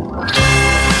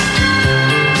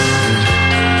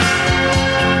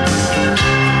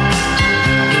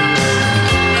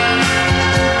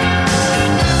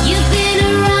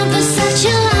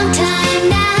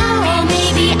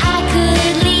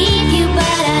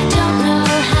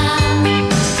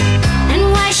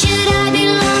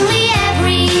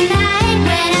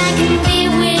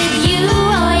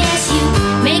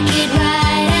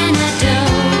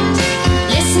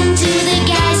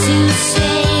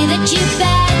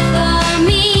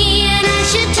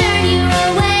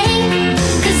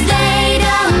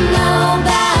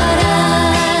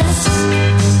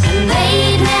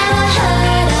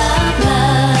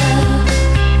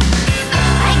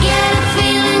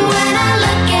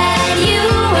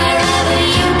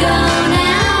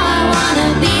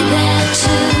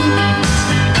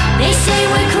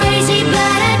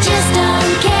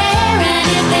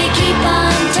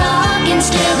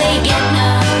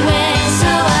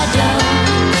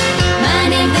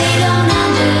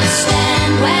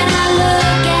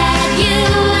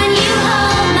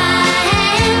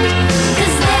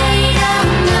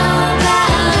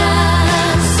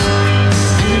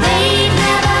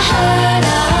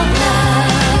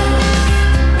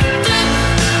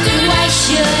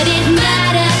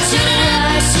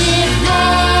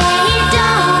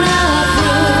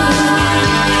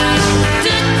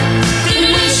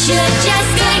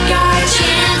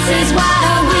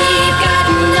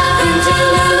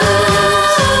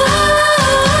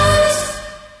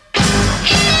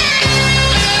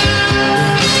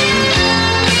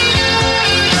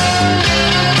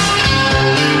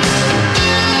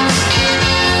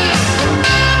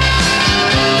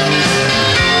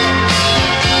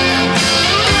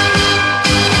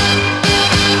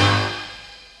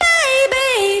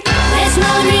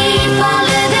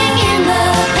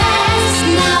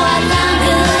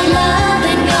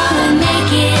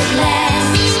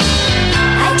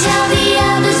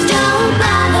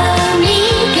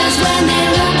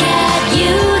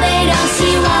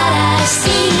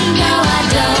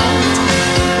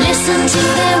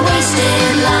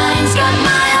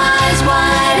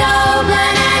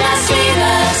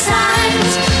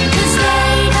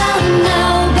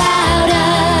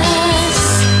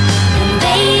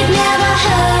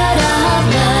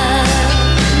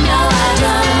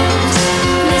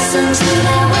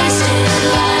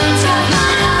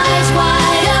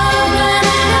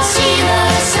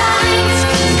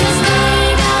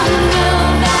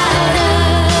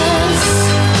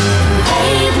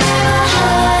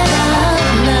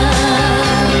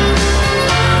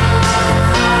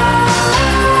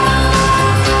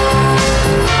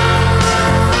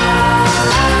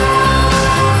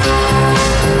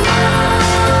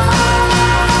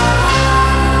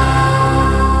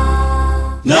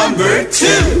 Number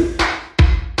 2.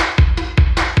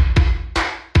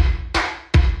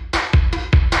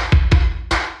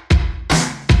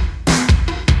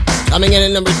 Coming in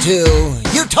at number 2,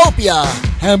 Utopia,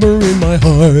 Hammer in My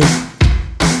Heart.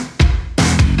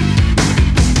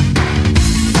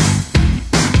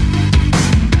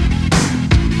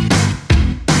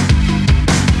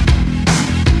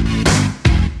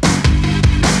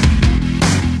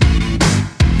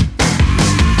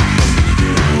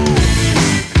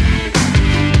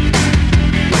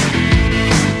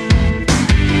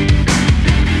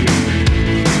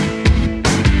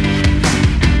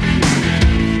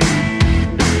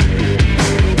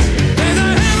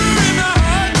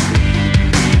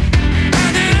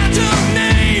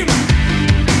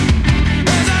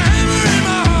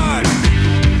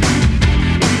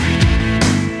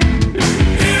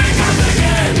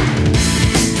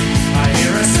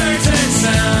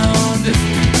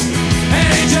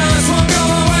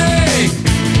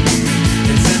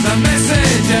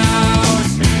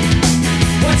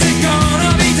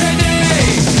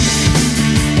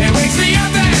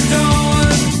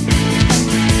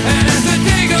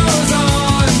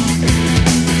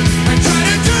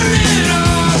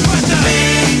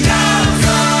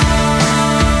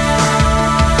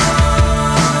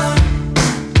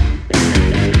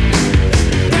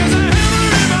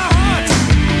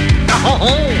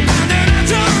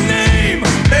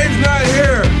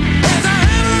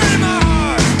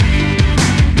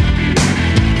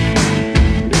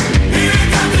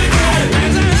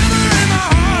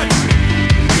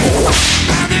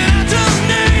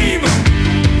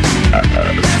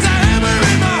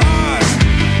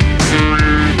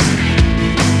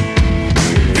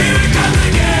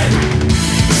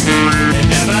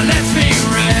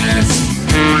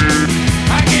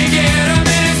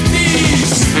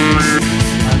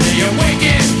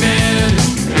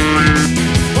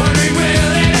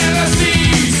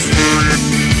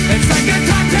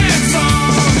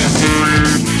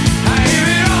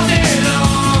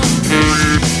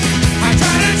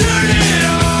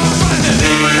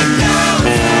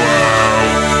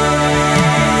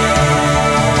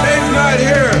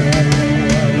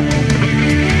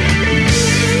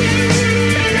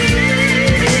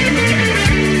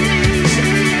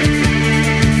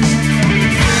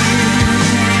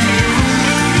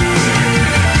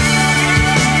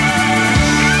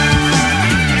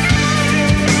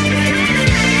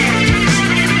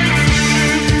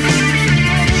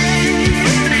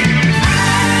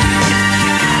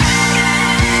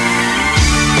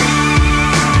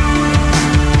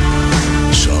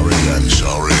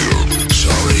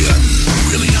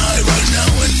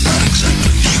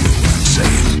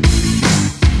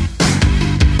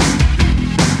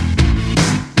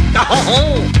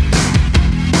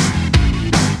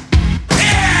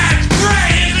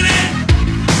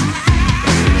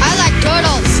 I like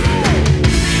turtles.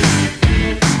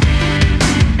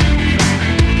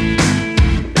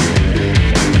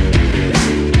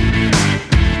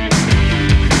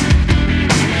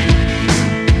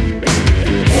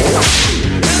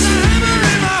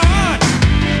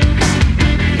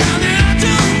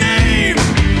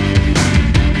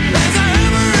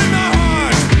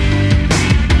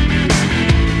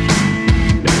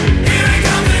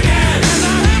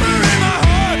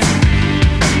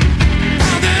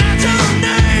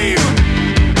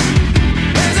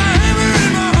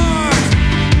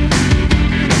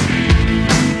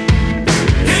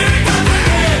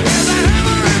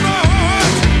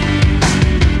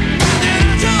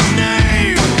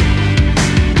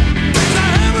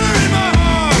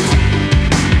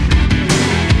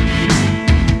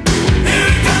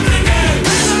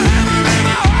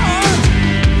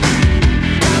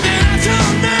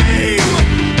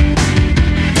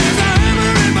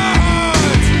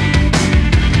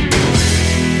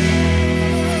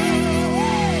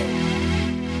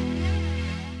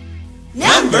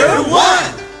 Number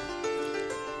 1.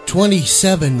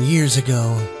 27 years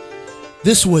ago,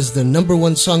 this was the number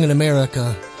one song in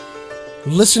America.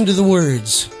 Listen to the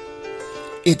words.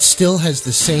 It still has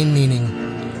the same meaning.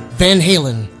 Van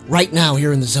Halen, right now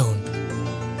here in the zone.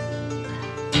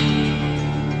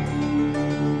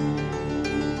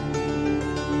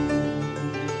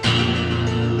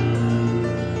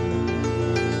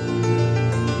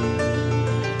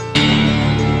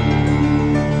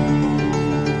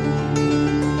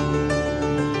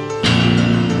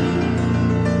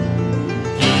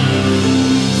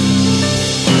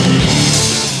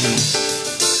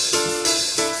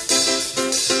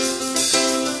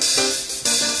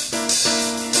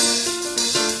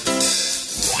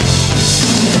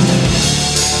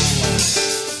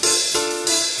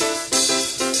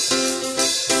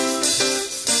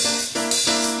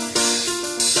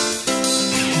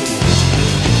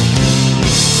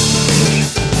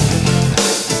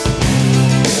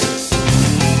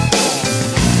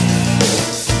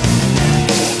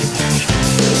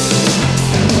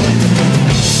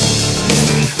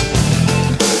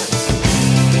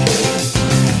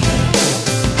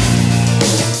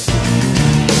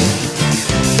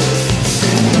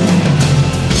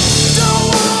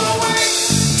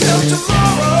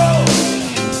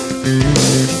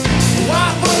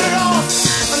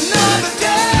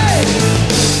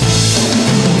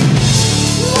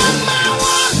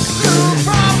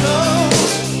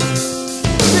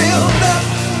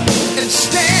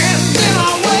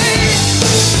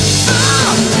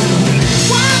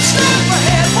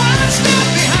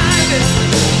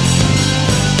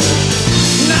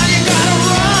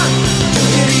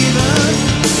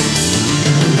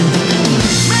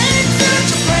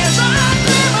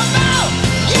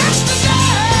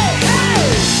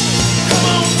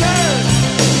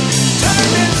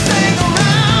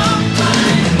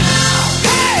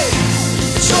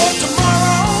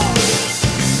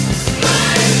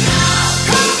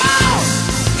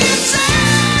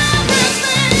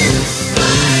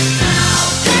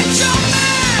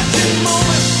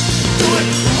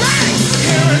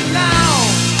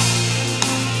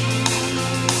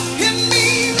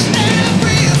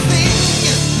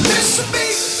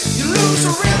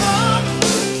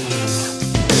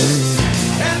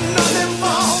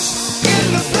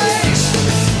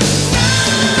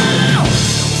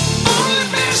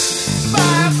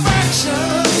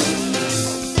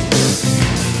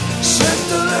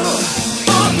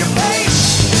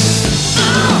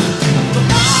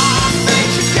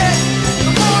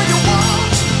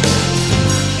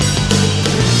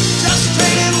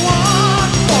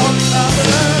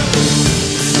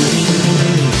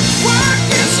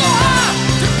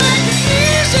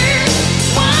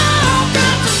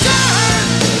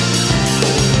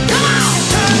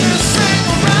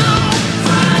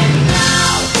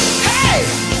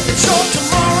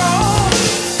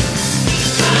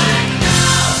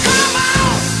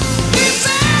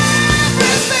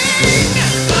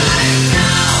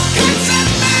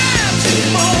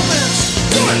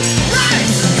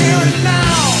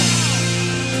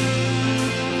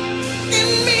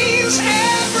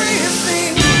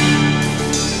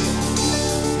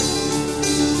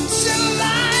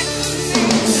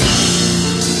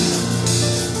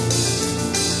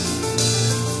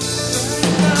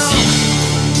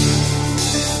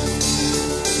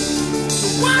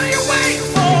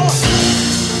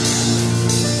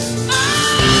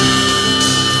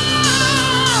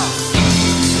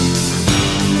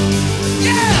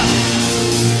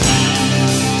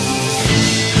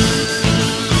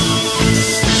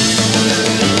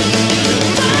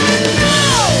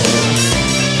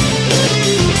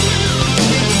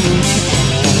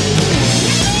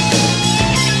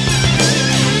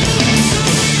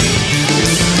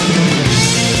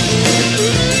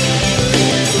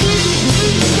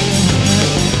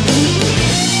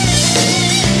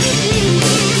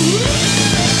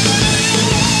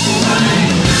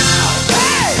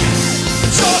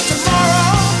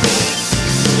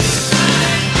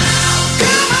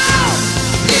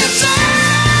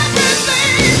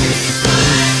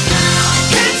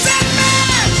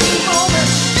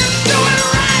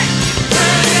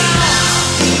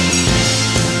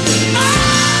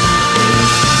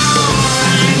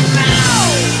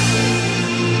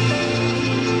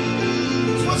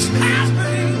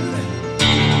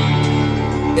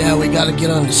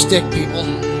 get on the stick, people.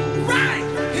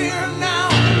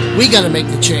 We got to make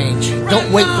the change.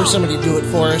 Don't wait for somebody to do it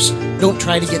for us. Don't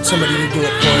try to get somebody to do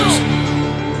it for us.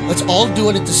 Let's all do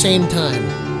it at the same time.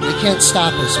 They can't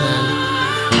stop us, man.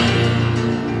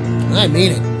 I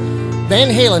mean it. Van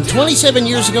Halen, 27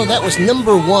 years ago, that was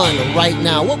number 1 right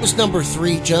now. What was number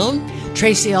 3, Joan?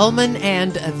 Tracy Ullman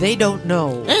and They Don't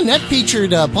Know. And that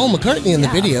featured Paul McCartney in the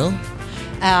video.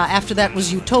 After that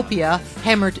was Utopia,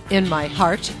 Hammered in My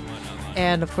Heart.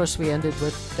 And, of course, we ended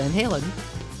with Van Halen.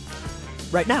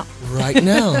 Right now. Right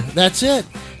now. That's it.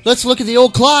 Let's look at the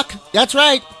old clock. That's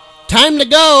right. Time to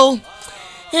go.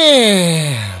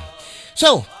 Yeah.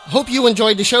 So, hope you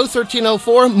enjoyed the show.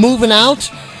 1304, moving out.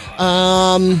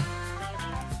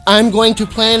 I'm going to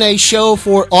plan a show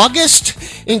for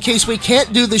August in case we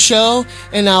can't do the show,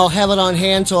 and I'll have it on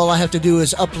hand, so all I have to do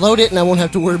is upload it, and I won't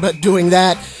have to worry about doing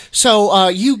that. So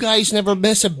you guys never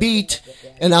miss a beat,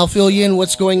 and I'll fill you in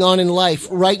what's going on in life.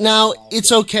 Right now,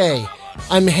 it's okay.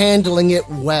 I'm handling it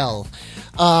well.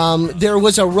 There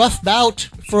was a rough bout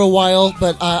for a while,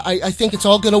 but I think it's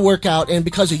all going to work out, and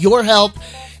because of your help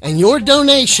and your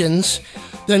donations,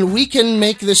 then we can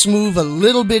make this move a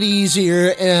little bit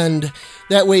easier, and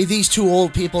that way these two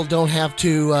old people don't have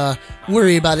to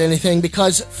worry about anything,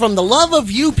 because from the love of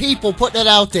you people putting it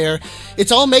out there,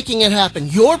 it's all making it happen.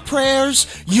 Your prayers,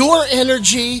 your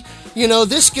energy, you know,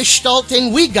 this gestalt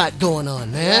thing we got going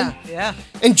on, man. Yeah.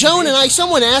 And Joan and I,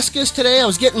 someone asked us today, I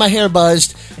was getting my hair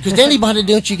buzzed, because Danny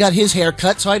Bonaducci got his hair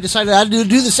cut, so I decided I'd do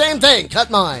the same thing, cut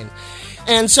mine.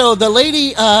 And so the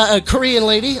lady, a Korean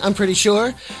lady, I'm pretty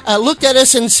sure, looked at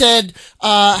us and said,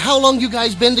 how long you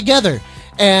guys been together?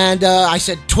 And I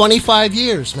said, 25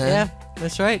 years, man. Yeah,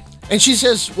 that's right. And she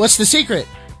says, what's the secret?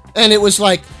 And it was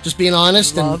like, just being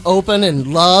honest and open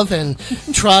and love and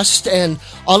trust and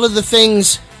all of the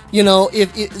things, you know,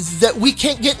 that we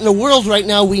can't get in the world right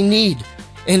now we need.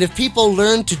 And if people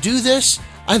learn to do this,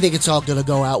 I think it's all going to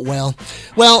go out well.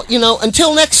 Well, you know,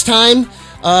 until next time,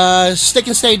 stick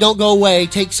and stay, don't go away.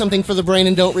 Take something for the brain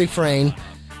and don't refrain.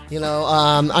 You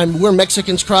know, we're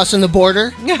Mexicans crossing the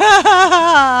border.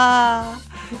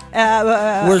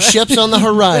 We're ships on the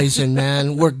horizon,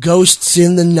 man. We're ghosts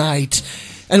in the night.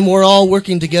 And we're all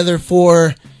working together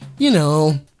for, you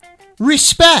know,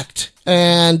 respect.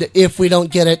 And if we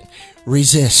don't get it,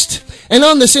 resist. And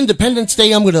on this Independence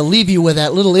Day, I'm going to leave you with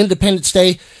that little Independence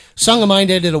Day song of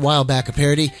mine I did a while back, a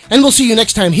parody. And we'll see you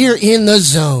next time here in The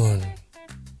Zone.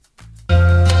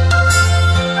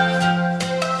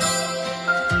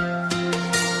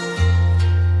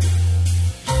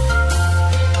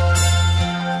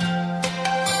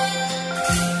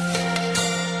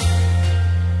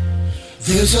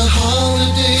 There's a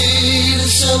holiday to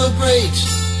celebrate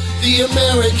the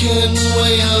American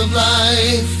way of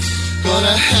life.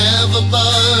 Gonna have a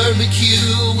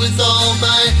barbecue with all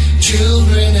my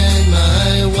children and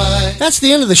my wife. That's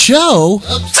the end of the show.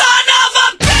 Son of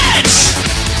a bitch!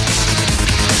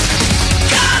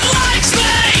 God likes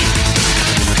me!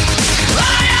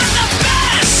 I am the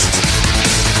best!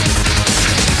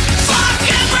 Fuck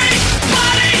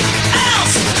everybody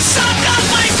else! Suck up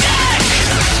my dick!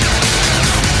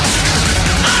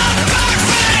 I'm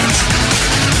perfect!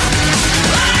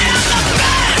 I am the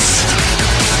best!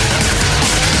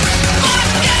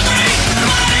 Fuck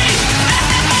everybody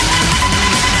else!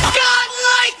 God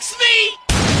likes me!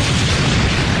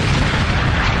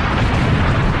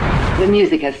 The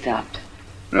music has stopped.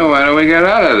 Well, why don't we get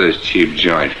out of this cheap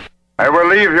joint? I will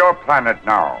leave your planet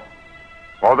now.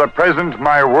 For the present,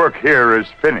 my work here is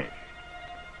finished.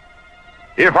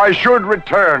 If I should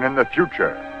return in the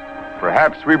future,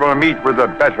 perhaps we will meet with a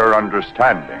better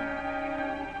understanding.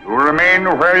 You will remain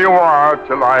where you are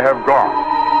till I have gone.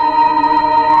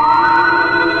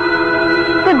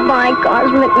 Goodbye,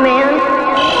 Cosmic Man.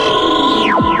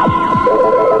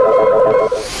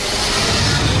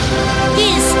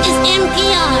 This is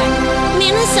NPR,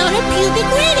 Minnesota Pubic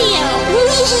Radio.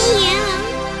 Yeah.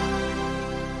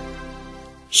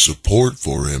 Support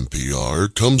for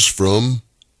NPR comes from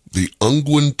the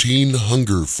Unguentine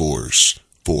Hunger Force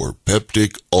for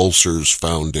Peptic Ulcers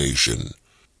Foundation,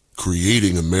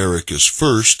 creating America's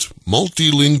first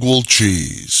multilingual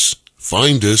cheese.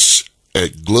 Find us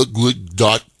at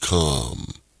glugglug.com.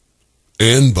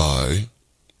 And by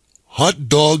Hot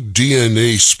Dog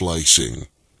DNA Splicing.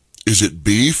 Is it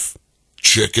beef?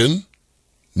 Chicken?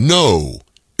 No,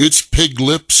 it's pig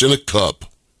lips in a cup.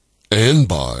 And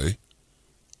by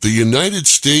the United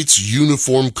States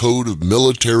Uniform Code of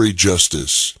Military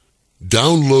Justice.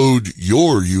 Download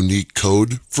your unique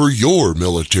code for your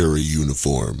military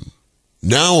uniform.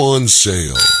 Now on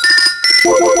sale.